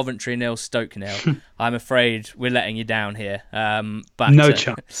 or Coventry 0, Stoke 0, I'm afraid we're letting you down here. But no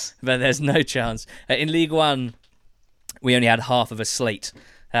chance. But there's no chance. In League One, we only had half of a slate,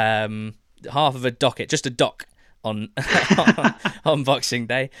 half of a docket, just a dock on on Boxing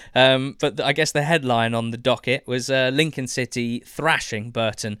Day. But I guess the headline on the docket was Lincoln City thrashing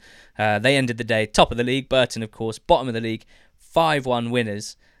Burton. They ended the day top of the league. Burton, of course, bottom of the league, 5-1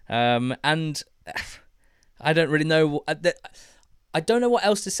 winners. And I don't really know. I don't know what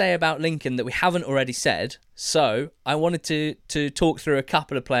else to say about Lincoln that we haven't already said. So I wanted to talk through a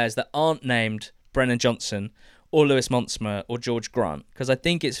couple of players that aren't named Brennan Johnson or Lewis Montsma or George Grant, because I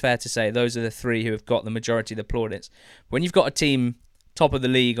think it's fair to say those are the 3 who have got the majority of the plaudits. When you've got a team top of the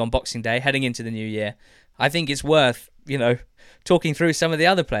league on Boxing Day, heading into the new year, I think it's worth, talking through some of the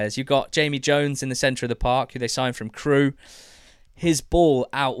other players. You've got Jamie Jones in the centre of the park, who they signed from Crewe. His ball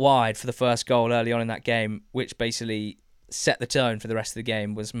out wide for the first goal early on in that game, which basically set the tone for the rest of the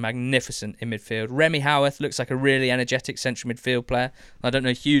game, was magnificent in midfield. Remy Howarth looks like a really energetic central midfield player. I don't know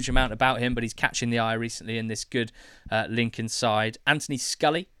a huge amount about him, but he's catching the eye recently in this good Lincoln side. Anthony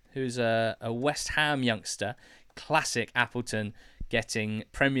Scully, who's a West Ham youngster, classic Appleton, getting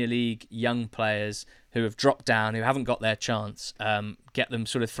Premier League young players who have dropped down, who haven't got their chance, get them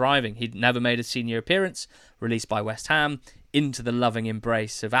sort of thriving. He'd never made a senior appearance, released by West Ham, into the loving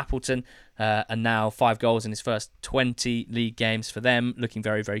embrace of Appleton, and now 5 goals in his first 20 league games for them, looking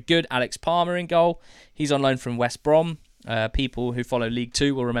very, very good. Alex Palmer in goal. He's on loan from West Brom. People who follow League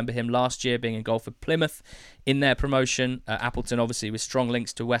 2 will remember him last year being in goal for Plymouth in their promotion. Appleton, obviously, with strong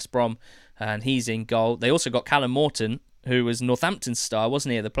links to West Brom, and he's in goal. They also got Callum Morton, who was Northampton's star,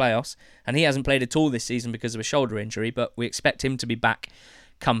 wasn't he, at the playoffs? And he hasn't played at all this season because of a shoulder injury, but we expect him to be back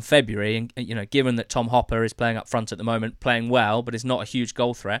come February. And given that Tom Hopper is playing up front at the moment, playing well, but is not a huge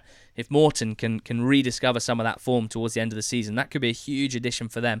goal threat, if Morton can rediscover some of that form towards the end of the season, that could be a huge addition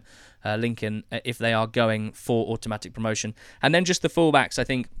for them, Lincoln, if they are going for automatic promotion. And then just the fullbacks, I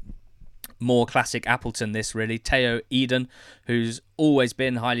think more classic Appleton, this really. Theo Eden, who's always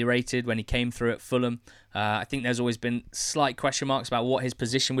been highly rated when he came through at Fulham. I think there's always been slight question marks about what his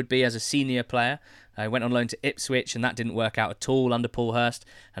position would be as a senior player. He went on loan to Ipswich, and that didn't work out at all under Paul Hurst.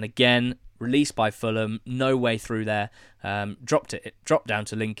 And again, released by Fulham, no way through there. Dropped down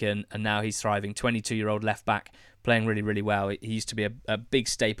to Lincoln, and now he's thriving. 22-year-old left back, playing really, really well. He used to be a big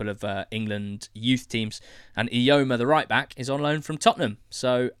staple of England youth teams. And Ioma, the right back, is on loan from Tottenham.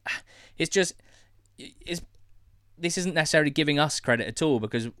 So this isn't necessarily giving us credit at all,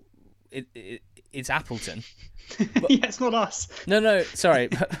 because it's Appleton. But, yeah, it's not us. No, sorry.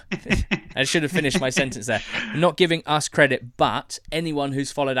 I should have finished my sentence there. Not giving us credit, but anyone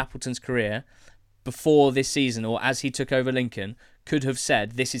who's followed Appleton's career before this season or as he took over Lincoln could have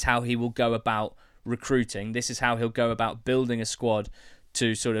said this is how he will go about recruiting. This is how he'll go about building a squad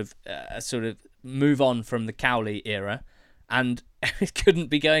to sort of move on from the Cowley era, and it couldn't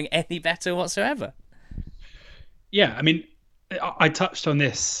be going any better whatsoever. Yeah, I mean, I touched on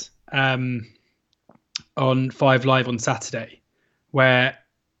this on 5 Live on Saturday, where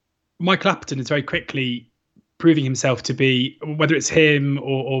Michael Appleton is very quickly proving himself to be, whether it's him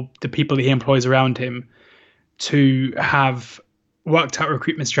or the people that he employs around him, to have worked out a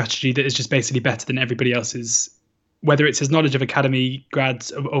recruitment strategy that is just basically better than everybody else's, whether it's his knowledge of academy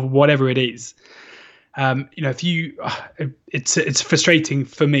grads of whatever it is. It's frustrating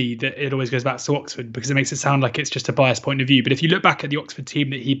for me that it always goes back to Oxford, because it makes it sound like it's just a biased point of view. But if you look back at the Oxford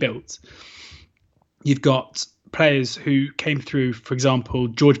team that he built, you've got players who came through, for example,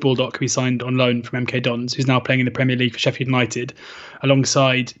 George Baldock, who he signed on loan from MK Dons, who's now playing in the Premier League for Sheffield United,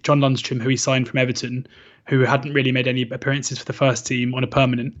 alongside John Lundstrom, who he signed from Everton, who hadn't really made any appearances for the first team on a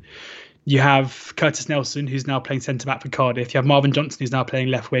permanent. You have Curtis Nelson, who's now playing centre-back for Cardiff. You have Marvin Johnson, who's now playing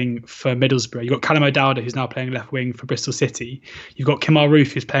left wing for Middlesbrough. You've got Callum O'Dowda, who's now playing left wing for Bristol City. You've got Kemar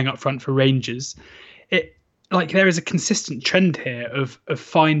Roof, who's playing up front for Rangers. There is a consistent trend here of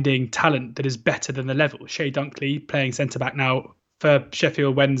finding talent that is better than the level. Shay Dunkley playing centre-back now for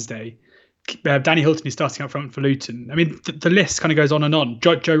Sheffield Wednesday. Danny Hilton is starting up front for Luton. I mean, the list kind of goes on and on.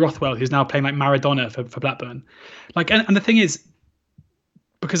 Joe Rothwell, who's now playing like Maradona for Blackburn. And the thing is,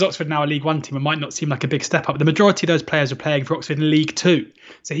 because Oxford now a League One team, it might not seem like a big step up. The majority of those players are playing for Oxford in League Two.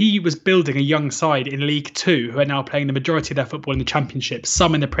 So he was building a young side in League Two who are now playing the majority of their football in the Championship,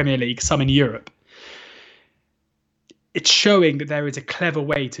 some in the Premier League, some in Europe. It's showing that there is a clever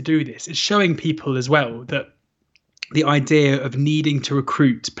way to do this. It's showing people as well that the idea of needing to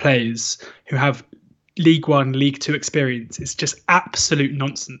recruit players who have League One, League Two experience is just absolute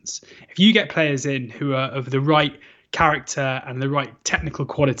nonsense. If you get players in who are of the right character and the right technical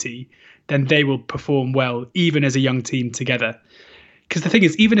quality, then they will perform well, even as a young team together. Because the thing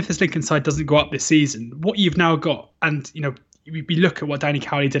is, even if this Lincoln side doesn't go up this season, what you've now got, and we look at what Danny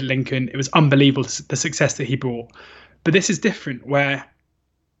Cowley did at Lincoln, it was unbelievable, the success that he brought. But this is different, where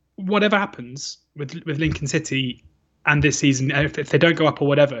whatever happens with Lincoln City and this season, if they don't go up or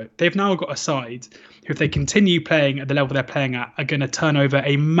whatever, they've now got a side who, if they continue playing at the level they're playing at, are going to turn over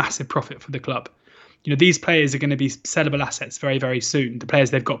a massive profit for the club. These players are going to be sellable assets very, very soon. The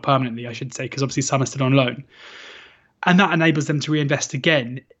players they've got permanently, I should say, because obviously some are still on loan. And that enables them to reinvest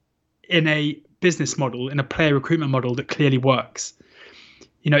again in a business model, in a player recruitment model that clearly works.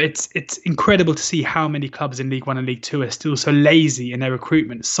 It's incredible to see how many clubs in League One and League Two are still so lazy in their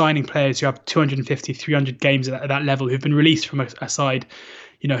recruitment, signing players who have 250, 300 games at that level, who've been released from a side,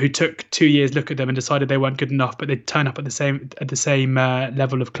 who took 2 years look at them and decided they weren't good enough, but they turn up at the same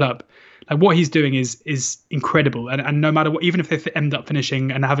level of club. Like, what he's doing is incredible, and no matter what, even if they end up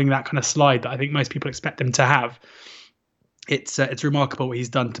finishing and having that kind of slide that I think most people expect them to have, it's remarkable what he's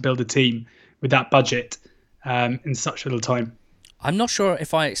done to build a team with that budget in such little time. I'm not sure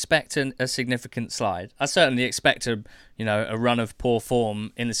if I expect a significant slide. I certainly expect a run of poor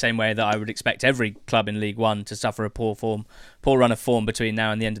form in the same way that I would expect every club in League One to suffer a poor run of form between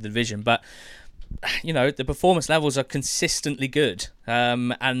now and the end of the division. But the performance levels are consistently good,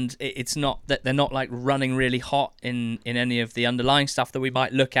 and it's not that they're not like running really hot in any of the underlying stuff that we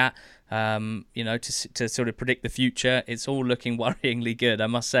might look at. To sort of predict the future, it's all looking worryingly good, I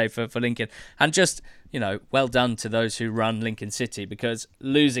must say, for Lincoln. And just, well done to those who run Lincoln City, because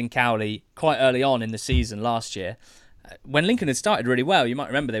losing Cowley quite early on in the season last year, when Lincoln had started really well, you might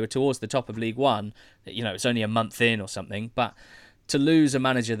remember they were towards the top of League One. It's only a month in or something, but to lose a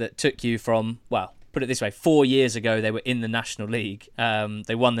manager that took you from, well, put it this way, 4 years ago they were in the National League.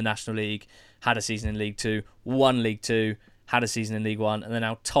 They won the National League, had a season in League Two, won League Two, had a season in League One, and they're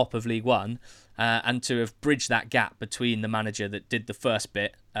now top of League One. and to have bridged that gap between the manager that did the first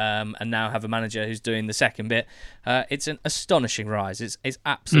bit and now have a manager who's doing the second bit. It's an astonishing rise. It's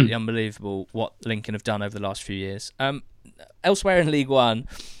absolutely unbelievable what Lincoln have done over the last few years. Elsewhere in League One,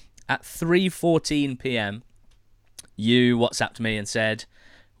 at 3:14 p.m, you WhatsApped me and said,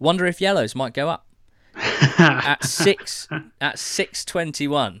 "Wonder if Yellows might go up." at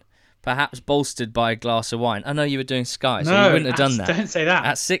 6:21, perhaps bolstered by a glass of wine. I know you were doing Sky, so you wouldn't have done that. Don't say that.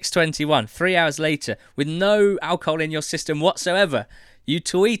 At 6:21, 3 hours later, with no alcohol in your system whatsoever, you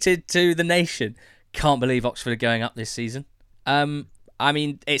tweeted to the nation, "Can't believe Oxford are going up this season." I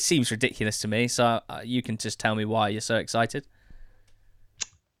mean, it seems ridiculous to me, so you can just tell me why you're so excited.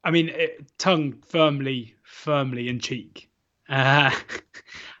 I mean, tongue firmly in cheek,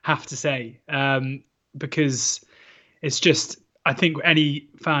 have to say, because it's just, I think any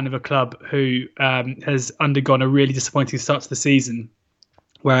fan of a club who has undergone a really disappointing start to the season,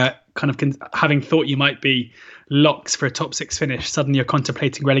 where kind of having thought you might be locks for a top 6 finish, suddenly you're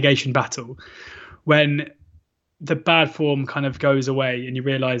contemplating relegation battle, when the bad form kind of goes away and you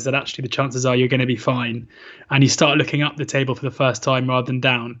realise that actually the chances are you're going to be fine, and you start looking up the table for the first time rather than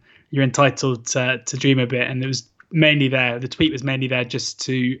down, you're entitled to dream a bit. And it was mainly there, the tweet was mainly there just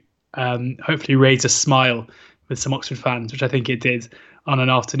to hopefully raise a smile with some Oxford fans, which I think it did, on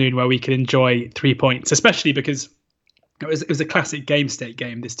an afternoon where we could enjoy 3 points, especially because it was a classic game state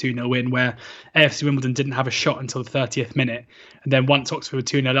game, this 2-0 win, where AFC Wimbledon didn't have a shot until the 30th minute. And then once Oxford were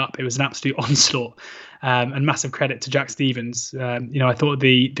 2-0 up, it was an absolute onslaught. And massive credit to Jack Stevens. I thought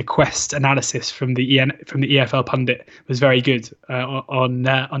the Quest analysis from the EFL pundit was very good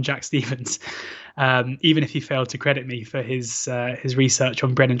on Jack Stevens. Even if he failed to credit me for his research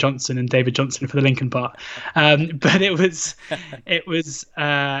on Brennan Johnson and David Johnson for the Lincoln part. But it was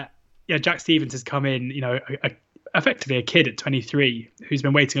Jack Stevens has come in, effectively a kid at 23 who's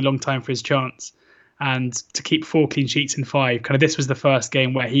been waiting a long time for his chance, and to keep 4 clean sheets in 5, kind of this was the first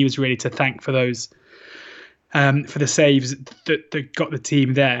game where he was really to thank for those for the saves that got the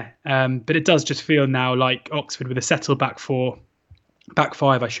team there. But it does just feel now like Oxford with a settled back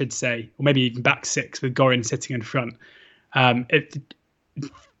 5, I should say, or maybe even back 6 with Gorin sitting in front.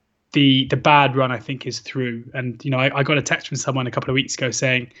 The bad run, I think, is through. And I got a text from someone a couple of weeks ago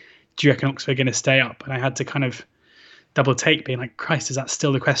saying, "Do you reckon Oxford are going to stay up?" And I had to kind of double take, being like, Christ, is that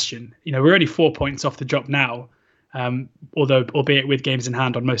still the question? We're only 4 points off the drop now, albeit with games in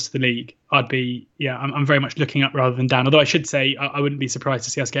hand on most of the league. I'm very much looking up rather than down. Although I should say I wouldn't be surprised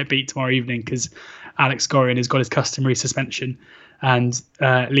to see us get beat tomorrow evening, because Alex Gorin has got his customary suspension, and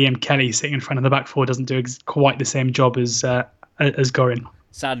Liam Kelly sitting in front of the back 4 doesn't do quite the same job as Gorin.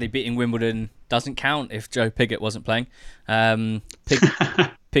 Sadly, beating Wimbledon doesn't count if Joe Pigott wasn't playing. Pigott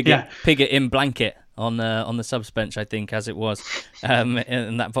in blanket on the subs bench, I think, as it was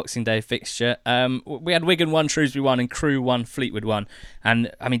in that Boxing Day fixture. We had Wigan 1, Shrewsbury 1, and Crewe 1, Fleetwood 1. And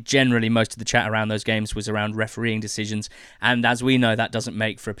I mean, generally, most of the chat around those games was around refereeing decisions. And as we know, that doesn't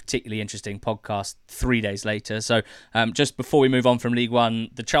make for a particularly interesting podcast 3 days later. So just before we move on from League One,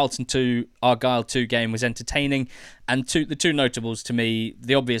 the Charlton 2, Argyle 2 game was entertaining. And the two notables to me,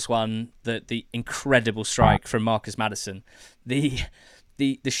 the obvious one, the incredible strike from Marcus Maddison, the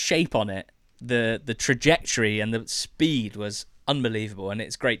shape on it, the trajectory and the speed was unbelievable, and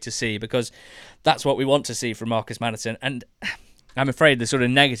it's great to see, because that's what we want to see from Marcus Maddison. And I'm afraid the sort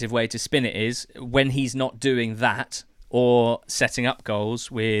of negative way to spin it is when he's not doing that or setting up goals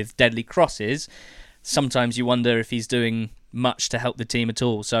with deadly crosses, sometimes you wonder if he's doing much to help the team at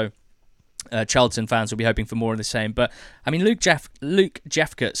all. So Charlton fans will be hoping for more of the same. But I mean, Luke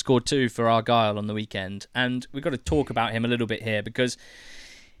Jeffcott scored 2 for Argyle on the weekend, and we've got to talk about him a little bit here, because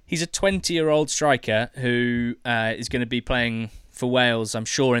he's a 20-year-old striker who is going to be playing for Wales, I'm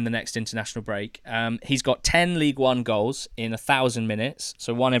sure, in the next international break. He's got 10 League One goals in 1,000 minutes,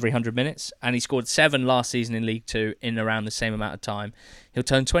 so 1 every 100 minutes, and he scored 7 last season in League Two in around the same amount of time. He'll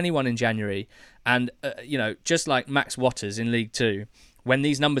turn 21 in January, and just like Max Watters in League Two, when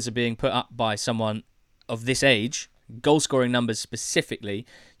these numbers are being put up by someone of this age, goal-scoring numbers specifically,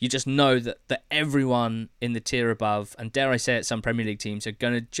 you just know that everyone in the tier above, and dare I say it, some Premier League teams, are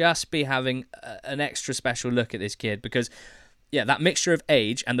going to just be having an extra special look at this kid, because that mixture of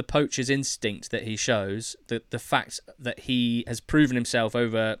age and the poacher's instinct that he shows, the fact that he has proven himself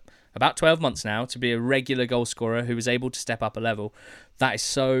over about 12 months now to be a regular goal scorer who is able to step up a level, that is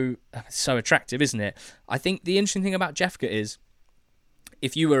so attractive, isn't it? I think the interesting thing about Jeffcott is,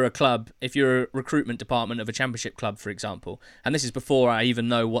 if you were a club, if you're a recruitment department of a championship club, for example, and this is before I even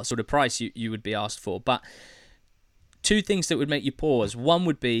know what sort of price you would be asked for, but 2 things that would make you pause. One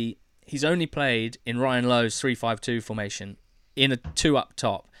would be, he's only played in Ryan Lowe's 3-5-2 formation in a 2 up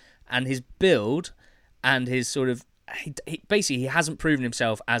top, and his build and his sort of basically he hasn't proven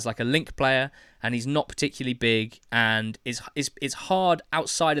himself as like a link player, and he's not particularly big, and it's hard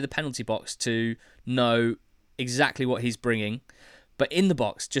outside of the penalty box to know exactly what he's bringing. But in the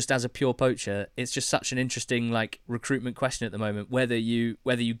box, just as a pure poacher, it's just such an interesting like recruitment question at the moment. Whether you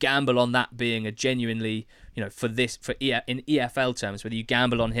gamble on that being a genuinely, in EFL terms, whether you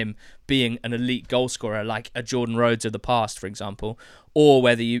gamble on him being an elite goal scorer like a Jordan Rhodes of the past, for example, or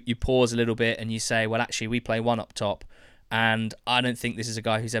whether you pause a little bit and you say, well, actually, we play one up top, and I don't think this is a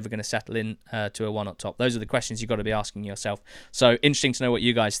guy who's ever going to settle in to a one up top. Those are the questions you've got to be asking yourself. So interesting to know what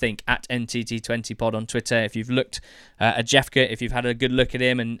you guys think at NTT20pod on Twitter. If you've looked at Jeffka, if you've had a good look at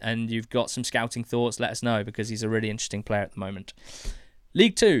him and you've got some scouting thoughts, let us know, because he's a really interesting player at the moment.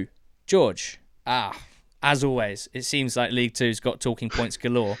 League Two, George. As always, it seems like League Two's got talking points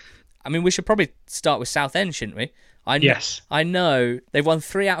galore. I mean, we should probably start with Southend, shouldn't we? Yes. I know they've won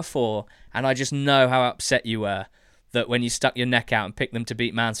 3 out of 4, and I just know how upset you were that when you stuck your neck out and picked them to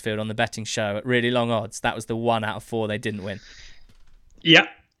beat Mansfield on the betting show at really long odds, that was the 1 out of 4 they didn't win. Yeah.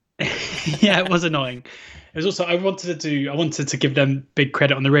 Yeah, it was annoying. It was also, I wanted to give them big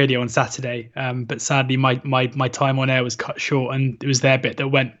credit on the radio on Saturday, but sadly my time on air was cut short, and it was their bit that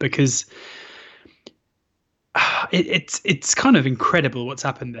went, because it's kind of incredible what's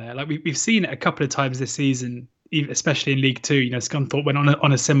happened there. Like we've seen it a couple of times this season, especially in League Two. Scunthorpe went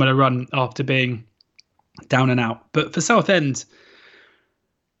on a similar run after being down and out. But for Southend,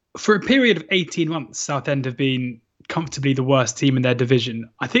 for a period of 18 months, Southend have been comfortably the worst team in their division.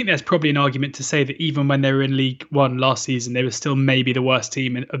 I think there's probably an argument to say that even when they were in League One last season, they were still maybe the worst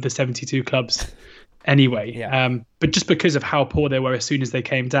team of the 72 clubs anyway. Yeah. But just because of how poor they were as soon as they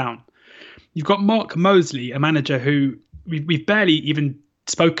came down. You've got Mark Moseley, a manager who we've barely even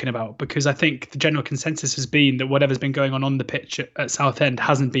spoken about, because I think the general consensus has been that whatever's been going on the pitch at Southend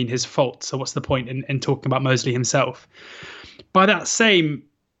hasn't been his fault. So what's the point in talking about Moseley himself? By that same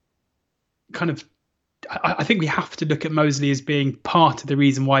kind of, I think we have to look at Moseley as being part of the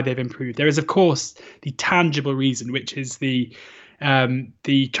reason why they've improved. There is, of course, the tangible reason, which is the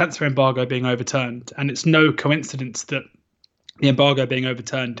transfer embargo being overturned. And it's no coincidence that the embargo being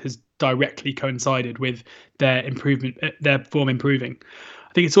overturned has directly coincided with their form improving.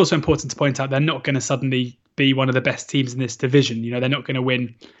 I think it's also important to point out they're not going to suddenly be one of the best teams in this division. They're not going to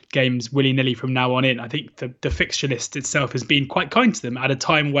win games willy-nilly from now on in. I think the fixture list itself has been quite kind to them at a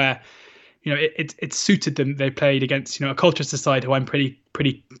time where it suited them. They played against a Colchester side who I'm pretty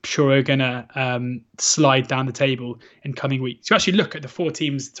sure are going to slide down the table in coming weeks. You actually look at the 5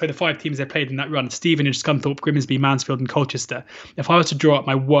 teams they played in that run: Stevenage, Scunthorpe, Grimsby, Mansfield and Colchester. If I was to draw up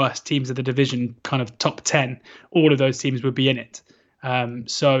my worst teams of the division, kind of top 10, all of those teams would be in it.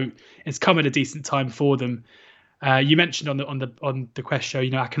 So it's come at a decent time for them. You mentioned on the Quest show,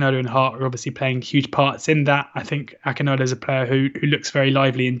 Akinola and Hart are obviously playing huge parts in that. I think Akinola is a player who looks very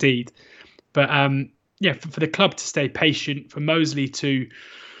lively indeed. But for the club to stay patient, for Moseley to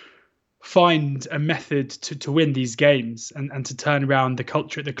find a method to win these games and to turn around the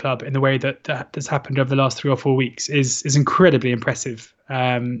culture at the club in the way that's happened over the last 3 or 4 weeks is incredibly impressive.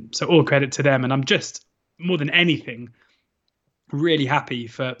 So all credit to them. And I'm just, more than anything, really happy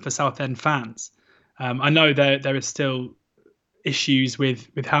for Southend fans. I know there are still issues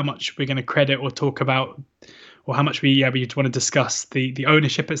with how much we're going to credit or talk about, or how much we want to discuss the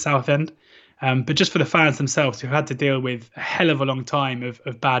ownership at Southend. But just for the fans themselves, who've had to deal with a hell of a long time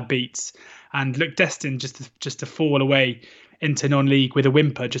of bad beats and look destined just to fall away into non-league with a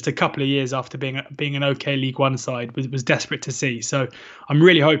whimper just a couple of years after being an okay League One side was desperate to see. So I'm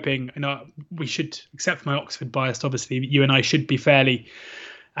really hoping, we should, except for my Oxford bias, obviously, you and I should be fairly,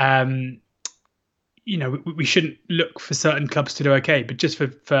 we shouldn't look for certain clubs to do okay, but just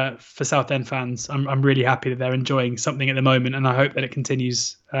for Southend fans, I'm really happy that they're enjoying something at the moment, and I hope that it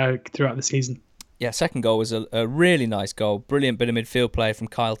continues throughout the season. Yeah, second goal was a really nice goal. Brilliant bit of midfield play from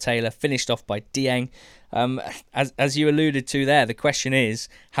Kyle Taylor, finished off by Dieng. As you alluded to there, the question is,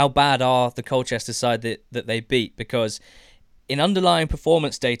 how bad are the Colchester side that they beat? Because in underlying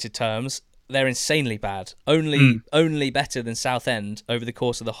performance data terms, they're insanely bad. Only better than Southend over the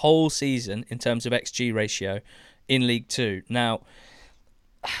course of the whole season in terms of XG ratio in League Two. Now,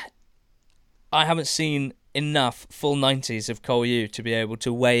 I haven't seen enough full 90s of Col U to be able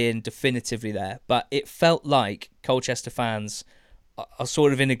to weigh in definitively there, but it felt like Colchester fans are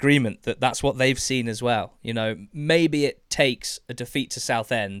sort of in agreement that that's what they've seen as well. Maybe it takes a defeat to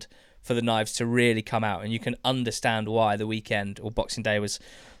Southend for the Knives to really come out, and you can understand why the weekend or Boxing Day was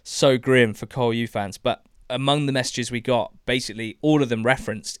so grim for Col U fans. But among the messages we got, basically all of them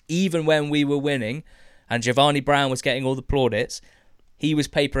referenced, even when we were winning and Giovanni Brown was getting all the plaudits, he was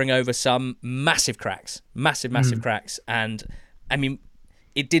papering over some massive cracks, massive cracks. And I mean,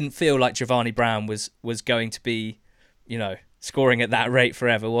 it didn't feel like Giovanni Brown was going to be, scoring at that rate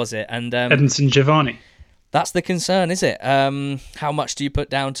forever, was it? And Edinson Giovanni. That's the concern, is it? How much do you put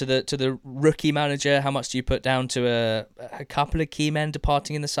down to the rookie manager? How much do you put down to a couple of key men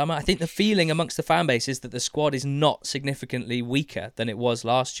departing in the summer? I think the feeling amongst the fan base is that the squad is not significantly weaker than it was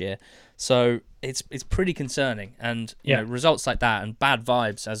last year. So it's pretty concerning. And results like that and bad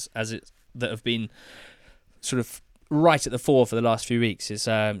vibes as it that have been sort of right at the fore for the last few weeks is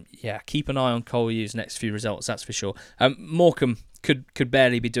keep an eye on Cole Yu's next few results, that's for sure. Morecambe could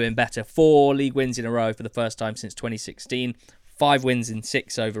barely be doing better. 4 league wins in a row for the first time since 2016. 5 wins in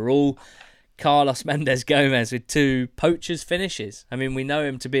 6 overall. Carlos Mendes Gomez with 2 poachers finishes. I mean, we know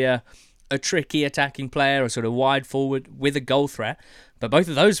him to be a tricky attacking player, a sort of wide forward with a goal threat, but both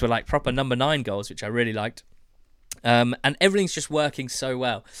of those were like proper number 9 goals, which I really liked. And everything's just working so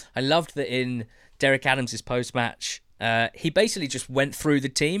well. I loved that in Derek Adams' post-match, he basically just went through the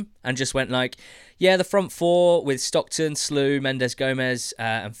team and just went like, the front 4 with Stockton, Slew, Mendes Gomez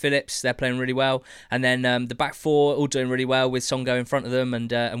and Phillips, they're playing really well. And then the back 4 all doing really well with Songo in front of them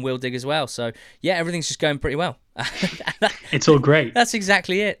and Will Dig as well. So, everything's just going pretty well. It's all great. That's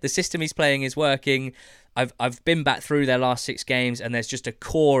exactly it. The system he's playing is working. I've been back through their last 6 games and there's just a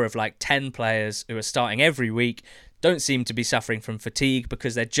core of like 10 players who are starting every week, don't seem to be suffering from fatigue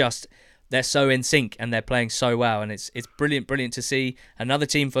because they're so in sync and they're playing so well, and it's brilliant to see another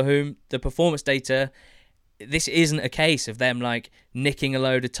team for whom the performance data, this isn't a case of them like nicking a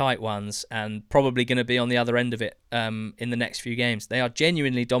load of tight ones and probably going to be on the other end of it in the next few games. They are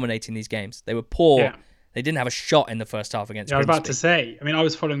genuinely dominating these games. They were poor. Yeah. They didn't have a shot in the first half against Grimsby. I was about to say, I mean, I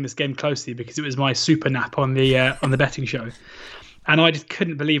was following this game closely because it was my super nap on the betting show. And I just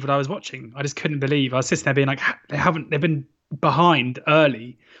couldn't believe what I was watching. I just couldn't believe. I was sitting there being like, they've been behind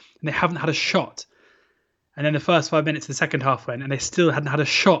early and they haven't had a shot. And then the first 5 minutes of the second half went and they still hadn't had a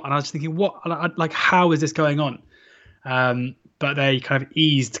shot. And I was just thinking, how is this going on? But they kind of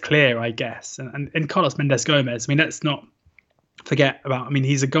eased clear, I guess. And Carlos Mendes Gomez, I mean, let's not forget about, I mean,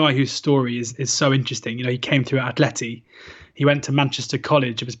 he's a guy whose story is so interesting. He came through at Atleti. He went to Manchester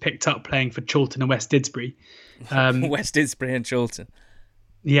College and was picked up playing for Chorlton and West Didsbury. West Didsbury and Chorlton.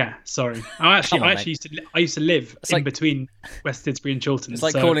 Yeah, sorry. I used to live in between West Didsbury and Chorlton. It's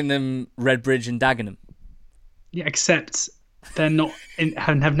like calling them Redbridge and Dagenham. Yeah, except they're not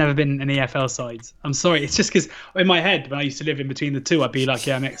have never been in EFL sides. I'm sorry. It's just because in my head, when I used to live in between the two, I'd be like,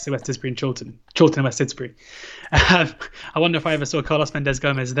 I'm next to West Didsbury and Chorlton and West Didsbury. I wonder if I ever saw Carlos Mendes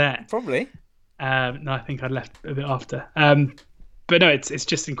Gomez there. Probably. No, I think I left a bit after. But no, it's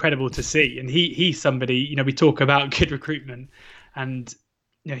just incredible to see. And he's somebody, we talk about good recruitment, and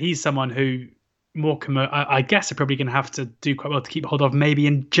he's someone who Morecambe, I guess, are probably going to have to do quite well to keep hold of maybe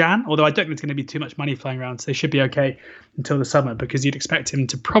in Jan, although I don't think there's going to be too much money flying around, so they should be okay until the summer, because you'd expect him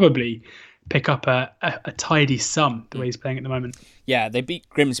to probably pick up a tidy sum the way he's playing at the moment. Yeah, they beat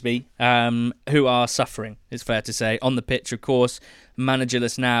Grimsby, who are suffering, it's fair to say. On the pitch, of course,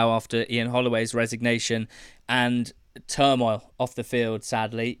 managerless now after Ian Holloway's resignation, and turmoil off the field,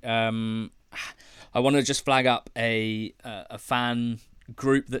 sadly. I want to just flag up a fan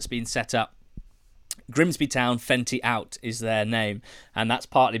group that's been set up. Grimsby Town Fenty Out is their name, and that's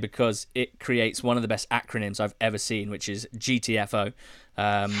partly because it creates one of the best acronyms I've ever seen, which is GTFO.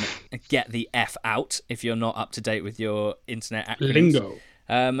 Get the F out if you're not up to date with your internet acronyms. Lingo.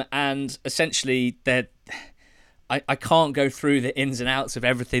 And essentially, I can't go through the ins and outs of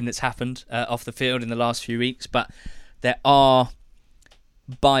everything that's happened off the field in the last few weeks, but there are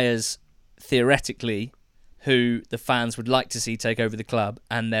buyers, theoretically, who the fans would like to see take over the club,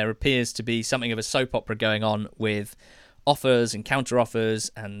 and there appears to be something of a soap opera going on with offers and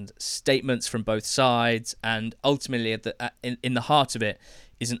counter-offers and statements from both sides, and ultimately in the heart of it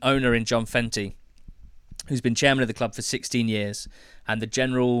is an owner in John Fenty, who's been chairman of the club for 16 years, and the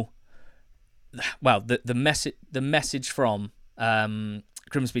general, the message from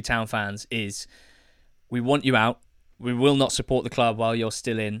Grimsby Town fans is, we want you out, we will not support the club while you're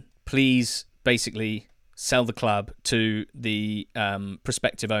still in, please basically sell the club to the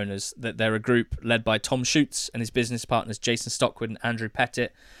prospective owners. That they're a group led by Tom Schutz and his business partners Jason Stockwood and Andrew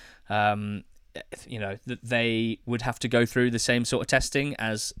Pettit. That they would have to go through the same sort of testing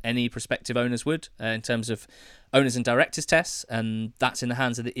as any prospective owners would in terms of owners and directors tests, and that's in the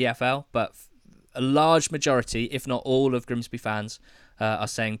hands of the EFL. But a large majority, if not all, of Grimsby fans are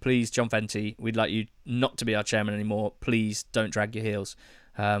saying, please, John Fenty, we'd like you not to be our chairman anymore. Please don't drag your heels.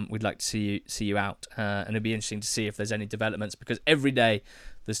 We'd like to see you out, and it'd be interesting to see if there's any developments, because every day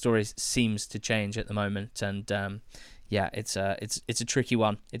the story seems to change at the moment, and yeah, it's a tricky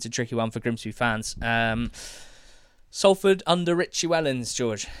one. It's a tricky one for Grimsby fans. Salford under Richie Wellens,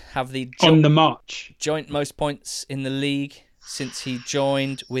 George, have the on the march, joint most points in the league since he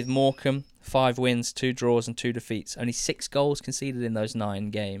joined with Morecambe. 5 wins, 2 draws and 2 defeats. Only 6 goals conceded in those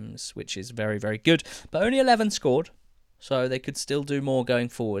 9 games, which is very, very good. But only 11 scored, so they could still do more going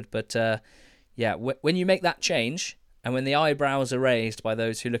forward. But yeah, when you make that change, and when the eyebrows are raised by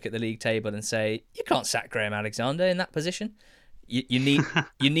those who look at the league table and say, you can't sack Graham Alexander in that position, you need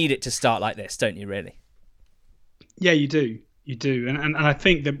you need it to start like this, don't you, really? Yeah, you do. You do. And I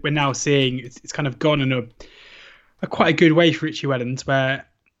think that we're now seeing it's kind of gone in a quite a good way for Richie Wellens, where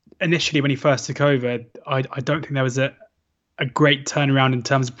initially when he first took over, I don't think there was a great turnaround in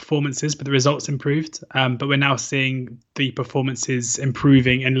terms of performances, but the results improved. But we're now seeing the performances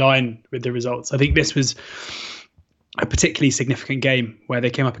improving in line with the results. I think this was a particularly significant game where they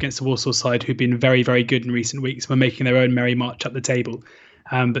came up against the Walsall side, who'd been very, very good in recent weeks, were making their own merry march up the table.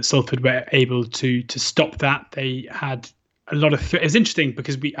 But Salford were able to stop that. They had a lot of... It was interesting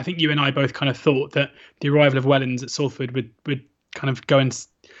because I think you and I both kind of thought that the arrival of Wellens at Salford would kind of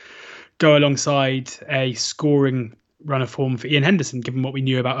go alongside a scoring run of form for Ian Henderson, given what we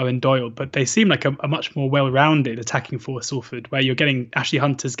knew about Owen Doyle. But they seem like a much more well-rounded attacking force, Salford, where you're getting Ashley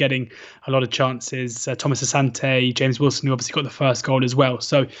Hunter's getting a lot of chances, Thomas Asante, James Wilson, who obviously got the first goal as well.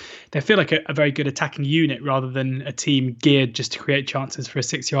 So they feel like a very good attacking unit rather than a team geared just to create chances for a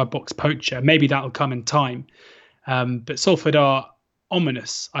 6-yard box poacher. Maybe that'll come in time. But Salford are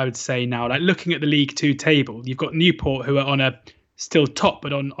ominous, I would say now. Like looking at the League Two table, you've got Newport, who are on a still top,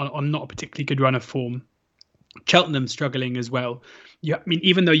 but on not a particularly good run of form. Cheltenham struggling as well. I mean,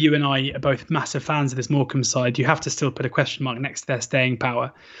 even though you and I are both massive fans of this Morecambe side, you have to still put a question mark next to their staying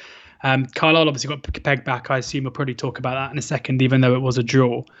power. Carlisle obviously got pegged back. I assume we'll probably talk about that in a second, even though it was a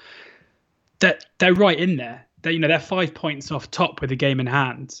draw. They're right in there. They're 5 points off top with the game in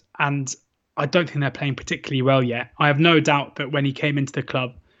hand, and I don't think they're playing particularly well yet. I have no doubt that when he came into the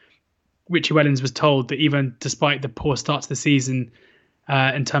club, Richie Wellens was told that even despite the poor start to the season,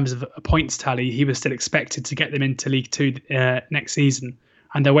 in terms of a points tally, he was still expected to get them into League Two next season.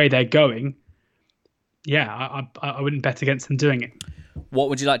 And the way they're going, yeah, I wouldn't bet against them doing it. What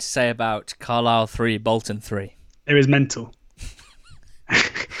would you like to say about Carlisle 3, Bolton 3? It was mental.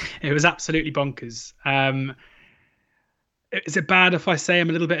 It was absolutely bonkers. Is it bad if I say I'm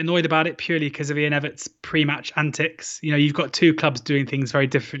a little bit annoyed about it purely because of Ian Everett's pre-match antics? You've got 2 clubs doing things very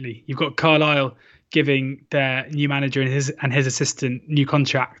differently. You've got Carlisle giving their new manager and his assistant new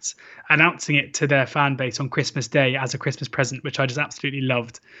contracts, announcing it to their fan base on Christmas Day as a Christmas present, which I just absolutely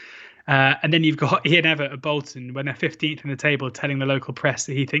loved. And then you've got Ian Everett at Bolton when they're 15th in the table, telling the local press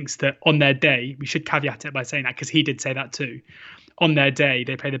that he thinks that on their day, we should caveat it by saying that because he did say that too, on their day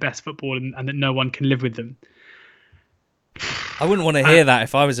they play the best football and that no one can live with them. I wouldn't want to hear that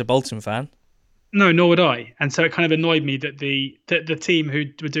if I was a Bolton fan. No, nor would I. And so it kind of annoyed me that the team who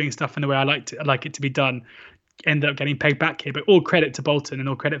were doing stuff in the way I like it to be done ended up getting pegged back here. But all credit to Bolton and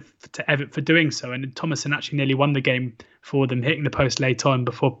all credit to Everett for doing so. And Thomason actually nearly won the game for them, hitting the post late on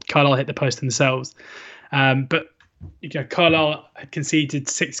before Carlisle hit the post themselves. But Carlisle had conceded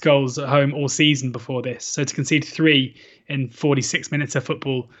 6 goals at home all season before this. So to concede 3 in 46 minutes of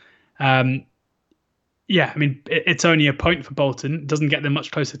football, yeah, I mean, it's only a point for Bolton. It doesn't get them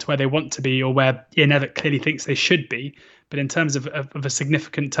much closer to where they want to be or where Ian Everett clearly thinks they should be. But in terms of a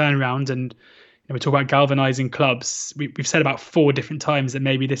significant turnaround, and we talk about galvanising clubs, we've said about 4 different times that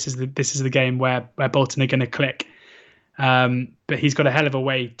maybe this is the game where Bolton are going to click. But he's got a hell of a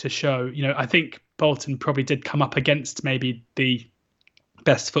way to show. I think Bolton probably did come up against maybe the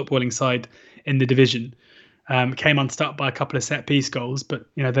best footballing side in the division. Came unstuck by a couple of set-piece goals, but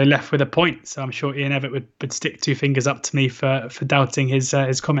they left with a point. So I'm sure Ian Everett would stick 2 fingers up to me for doubting his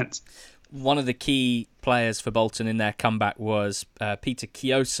comments. One of the key players for Bolton in their comeback was Peter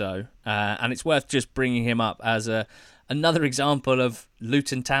Chioso, and it's worth just bringing him up as another example of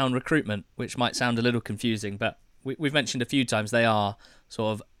Luton Town recruitment, which might sound a little confusing, but we've mentioned a few times they are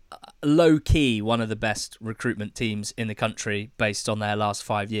sort of low-key one of the best recruitment teams in the country based on their last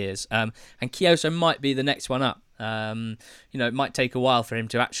 5 years. And Chioso might be the next one up. It might take a while for him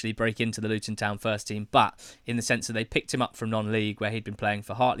to actually break into the Luton Town first team, but in the sense that they picked him up from non-league where he'd been playing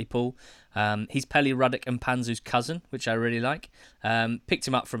for Hartlepool. He's Pelly Ruddock and Panzu's cousin, which I really like. Picked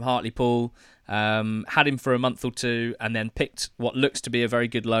him up from Hartlepool, had him for a month or 2, and then picked what looks to be a very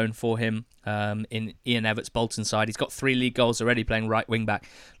good loan for him in Ian Everett's Bolton side. He's got 3 league goals already playing right wing back.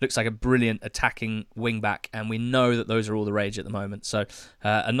 Looks like a brilliant attacking wing back, and we know that those are all the rage at the moment. So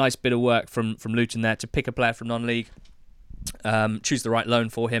a nice bit of work from Luton there to pick a player from non-league choose the right loan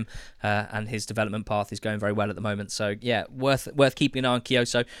for him, and his development path is going very well at the moment. So yeah, worth keeping an eye on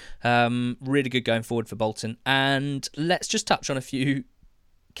Kyoso. Really good going forward for Bolton. And let's just touch on a few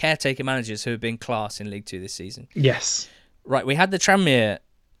caretaker managers who have been class in League Two this season. Yes. Right, we had the Tranmere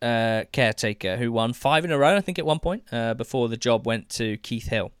caretaker who won 5 in a row, I think, at one point, before the job went to Keith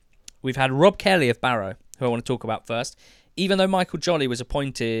Hill. We've had Rob Kelly of Barrow, who I want to talk about first. Even though Michael Jolly was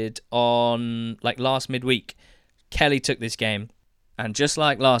appointed on last midweek, Kelly took this game, and just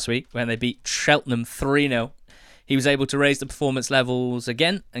like last week when they beat Cheltenham 3-0, he was able to raise the performance levels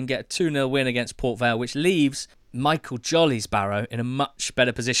again and get a 2-0 win against Port Vale, which leaves Michael Jolly's Barrow in a much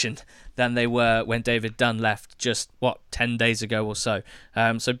better position than they were when David Dunn left just, 10 days ago or so.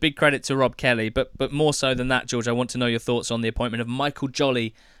 So big credit to Rob Kelly, but more so than that, George, I want to know your thoughts on the appointment of Michael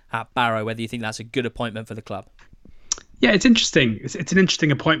Jolly at Barrow, whether you think that's a good appointment for the club. Yeah, it's interesting. It's an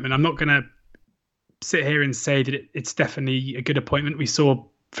interesting appointment. I'm not going to sit here and say that it's definitely a good appointment. We saw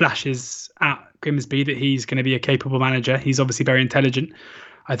flashes at Grimsby that he's going to be a capable manager. He's obviously very intelligent.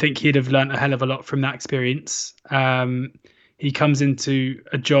 I think he'd have learnt a hell of a lot from that experience. He comes into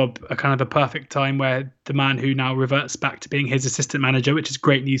a job, a kind of a perfect time where the man who now reverts back to being his assistant manager, which is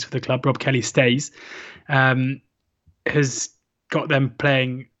great news for the club, Rob Kelly stays, has got them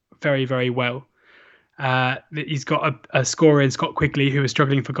playing very, very well. He's got a scorer in Scott Quigley, who was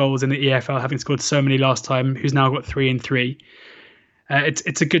struggling for goals in the EFL, having scored so many last time, who's now got 3 and 3.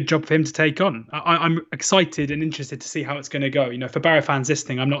 It's a good job for him to take on. I'm excited and interested to see how it's going to go. For Barrow fans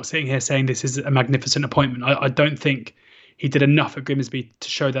listening, I'm not sitting here saying this is a magnificent appointment. I don't think he did enough at Grimsby to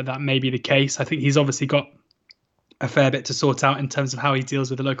show that may be the case. I think he's obviously got a fair bit to sort out in terms of how he deals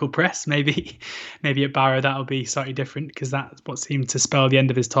with the local press. Maybe at Barrow that'll be slightly different, because that's what seemed to spell the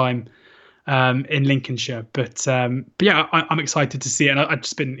end of his time in Lincolnshire. But yeah, I'm excited to see it, and I've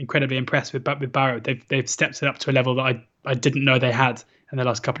just been incredibly impressed with Barrow. They've stepped it up to a level that I didn't know they had in the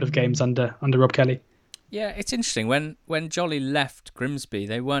last couple of games under Rob Kelly. Yeah, it's interesting. When Jolly left Grimsby,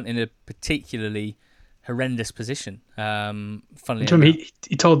 they weren't in a particularly horrendous position. Funnily enough,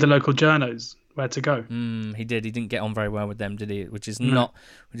 he told the local journos where to go. He did. He didn't get on very well with them, did he? He's not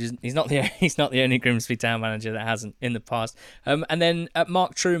the only Grimsby town manager that hasn't in the past. And then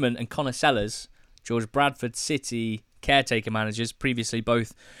Mark Truman and Connor Sellers, George, Bradford City caretaker managers, previously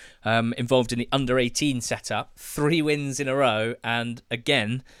both involved in the under-18 setup, 3 wins in a row, and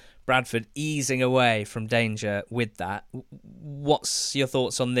again Bradford easing away from danger with that. What's your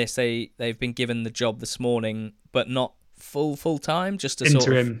thoughts on this? They've been given the job this morning, but not full time, just a interim.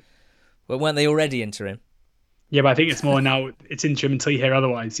 Sort of, well, weren't they already interim? Yeah, but I think it's more now. It's interim until you hear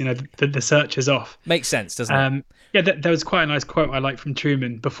otherwise. The search is off. Makes sense, doesn't it? Yeah, there was quite a nice quote I liked from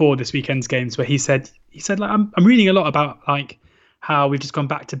Truman before this weekend's games, where he said like, I'm reading a lot about how we've just gone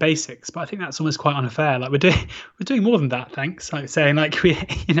back to basics, but I think that's almost quite unfair. Like we're doing more than that, thanks. Like saying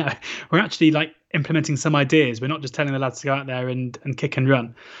we're actually implementing some ideas. We're not just telling the lads to go out there and kick and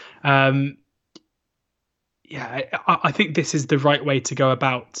run. Yeah, I think this is the right way to go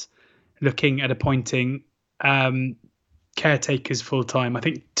about looking at appointing caretakers full time. I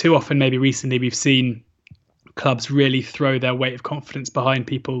think too often, maybe recently, we've seen clubs really throw their weight of confidence behind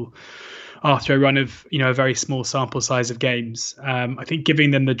people after a run of a very small sample size of games. I think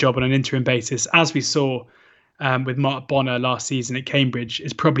giving them the job on an interim basis, as we saw with Mark Bonner last season at Cambridge,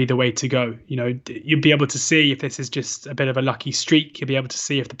 is probably the way to go. You'll be able to see if this is just a bit of a lucky streak. You'll be able to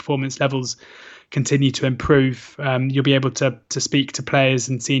see if the performance levels continue to improve. You'll be able to speak to players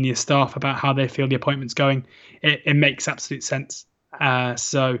and senior staff about how they feel the appointment's going. It makes absolute sense.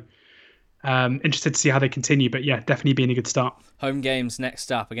 So interested to see how they continue, but yeah, definitely being a good start. Home games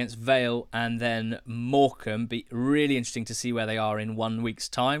next up against Vale and then Morecambe. Be really interesting to see where they are in 1 week's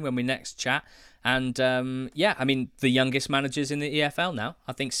time when we next chat. And the youngest managers in the EFL now.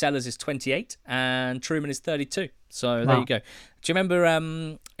 I think Sellers is 28 and Truman is 32. So there you go. Do you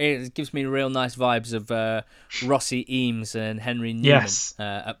remember? It gives me real nice vibes of Rossi Eames and Henry Newman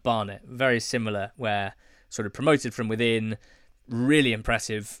at Barnet. Very similar, where sort of promoted from within. Really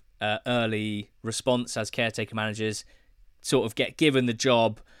impressive early response as caretaker managers. Sort of get given the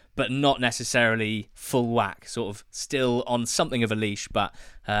job, but not necessarily full whack, sort of still on something of a leash, but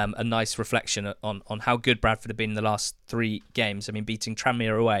a nice reflection on how good Bradford have been in the last 3 games. I mean, beating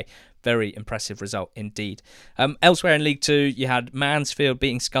Tranmere away, very impressive result indeed. Elsewhere in League 2, you had Mansfield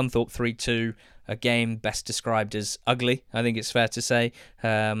beating Scunthorpe 3-2, a game best described as ugly, I think it's fair to say.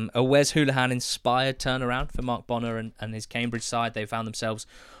 A Wes Hoolahan-inspired turnaround for Mark Bonner and his Cambridge side. They found themselves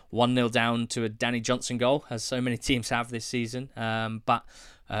 1-0 down to a Danny Johnson goal, as so many teams have this season. But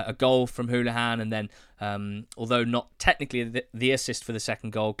a goal from Hoolahan and then Although not technically the assist for the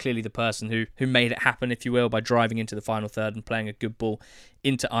second goal, clearly the person who made it happen, if you will, by driving into the final third and playing a good ball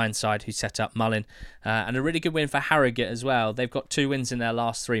into Ironside, who set up Mullin. And a really good win for Harrogate as well. They've got 2 wins in their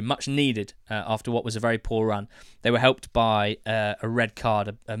last 3, much needed after what was a very poor run. They were helped by a red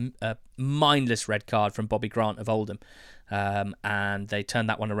card, a mindless red card from Bobby Grant of Oldham. And they turned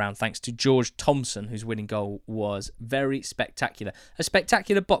that one around thanks to George Thompson, whose winning goal was very spectacular. A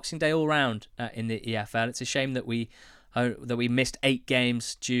spectacular Boxing Day all round in the EFL. It's a shame that we missed 8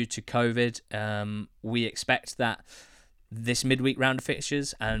 games due to COVID. We expect that this midweek round of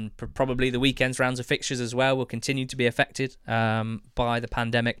fixtures and probably the weekend's rounds of fixtures as well will continue to be affected by the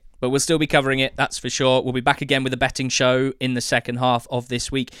pandemic. But we'll still be covering it, that's for sure. We'll be back again with a betting show in the second half of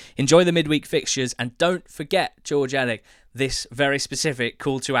this week. Enjoy the midweek fixtures, and don't forget, George Ellick, this very specific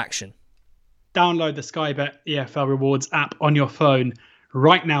call to action. Download the Sky Bet EFL Rewards app on your phone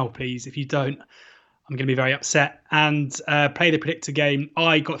right now, please. If you don't, I'm going to be very upset. And play the predictor game.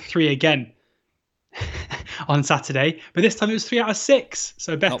 I got 3 again on Saturday, but this time it was 3 out of 6.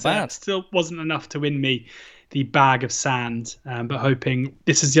 So better. Still wasn't enough to win me the bag of sand, but hoping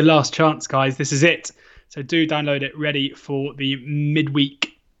this is your last chance, guys. This is it. So do download it, ready for the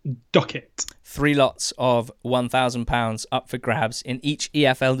midweek docket. 3 lots of £1,000 up for grabs in each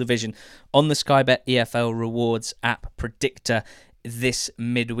EFL division on the Sky Bet EFL Rewards app predictor this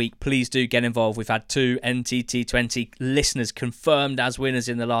midweek. Please do get involved. We've had 2 NTT20 listeners confirmed as winners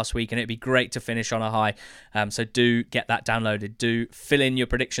in the last week, and it'd be great to finish on a high. So do get that downloaded. Do fill in your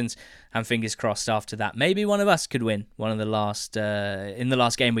predictions, and fingers crossed after that, maybe one of us could win one of the last in the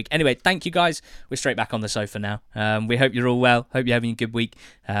last game week. Anyway, thank you guys. We're straight back on the sofa now. We hope you're all well. Hope you're having a good week.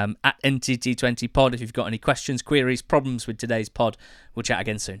 At NTT20 Pod, if you've got any questions, queries, problems with today's pod, we'll chat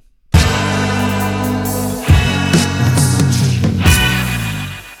again soon.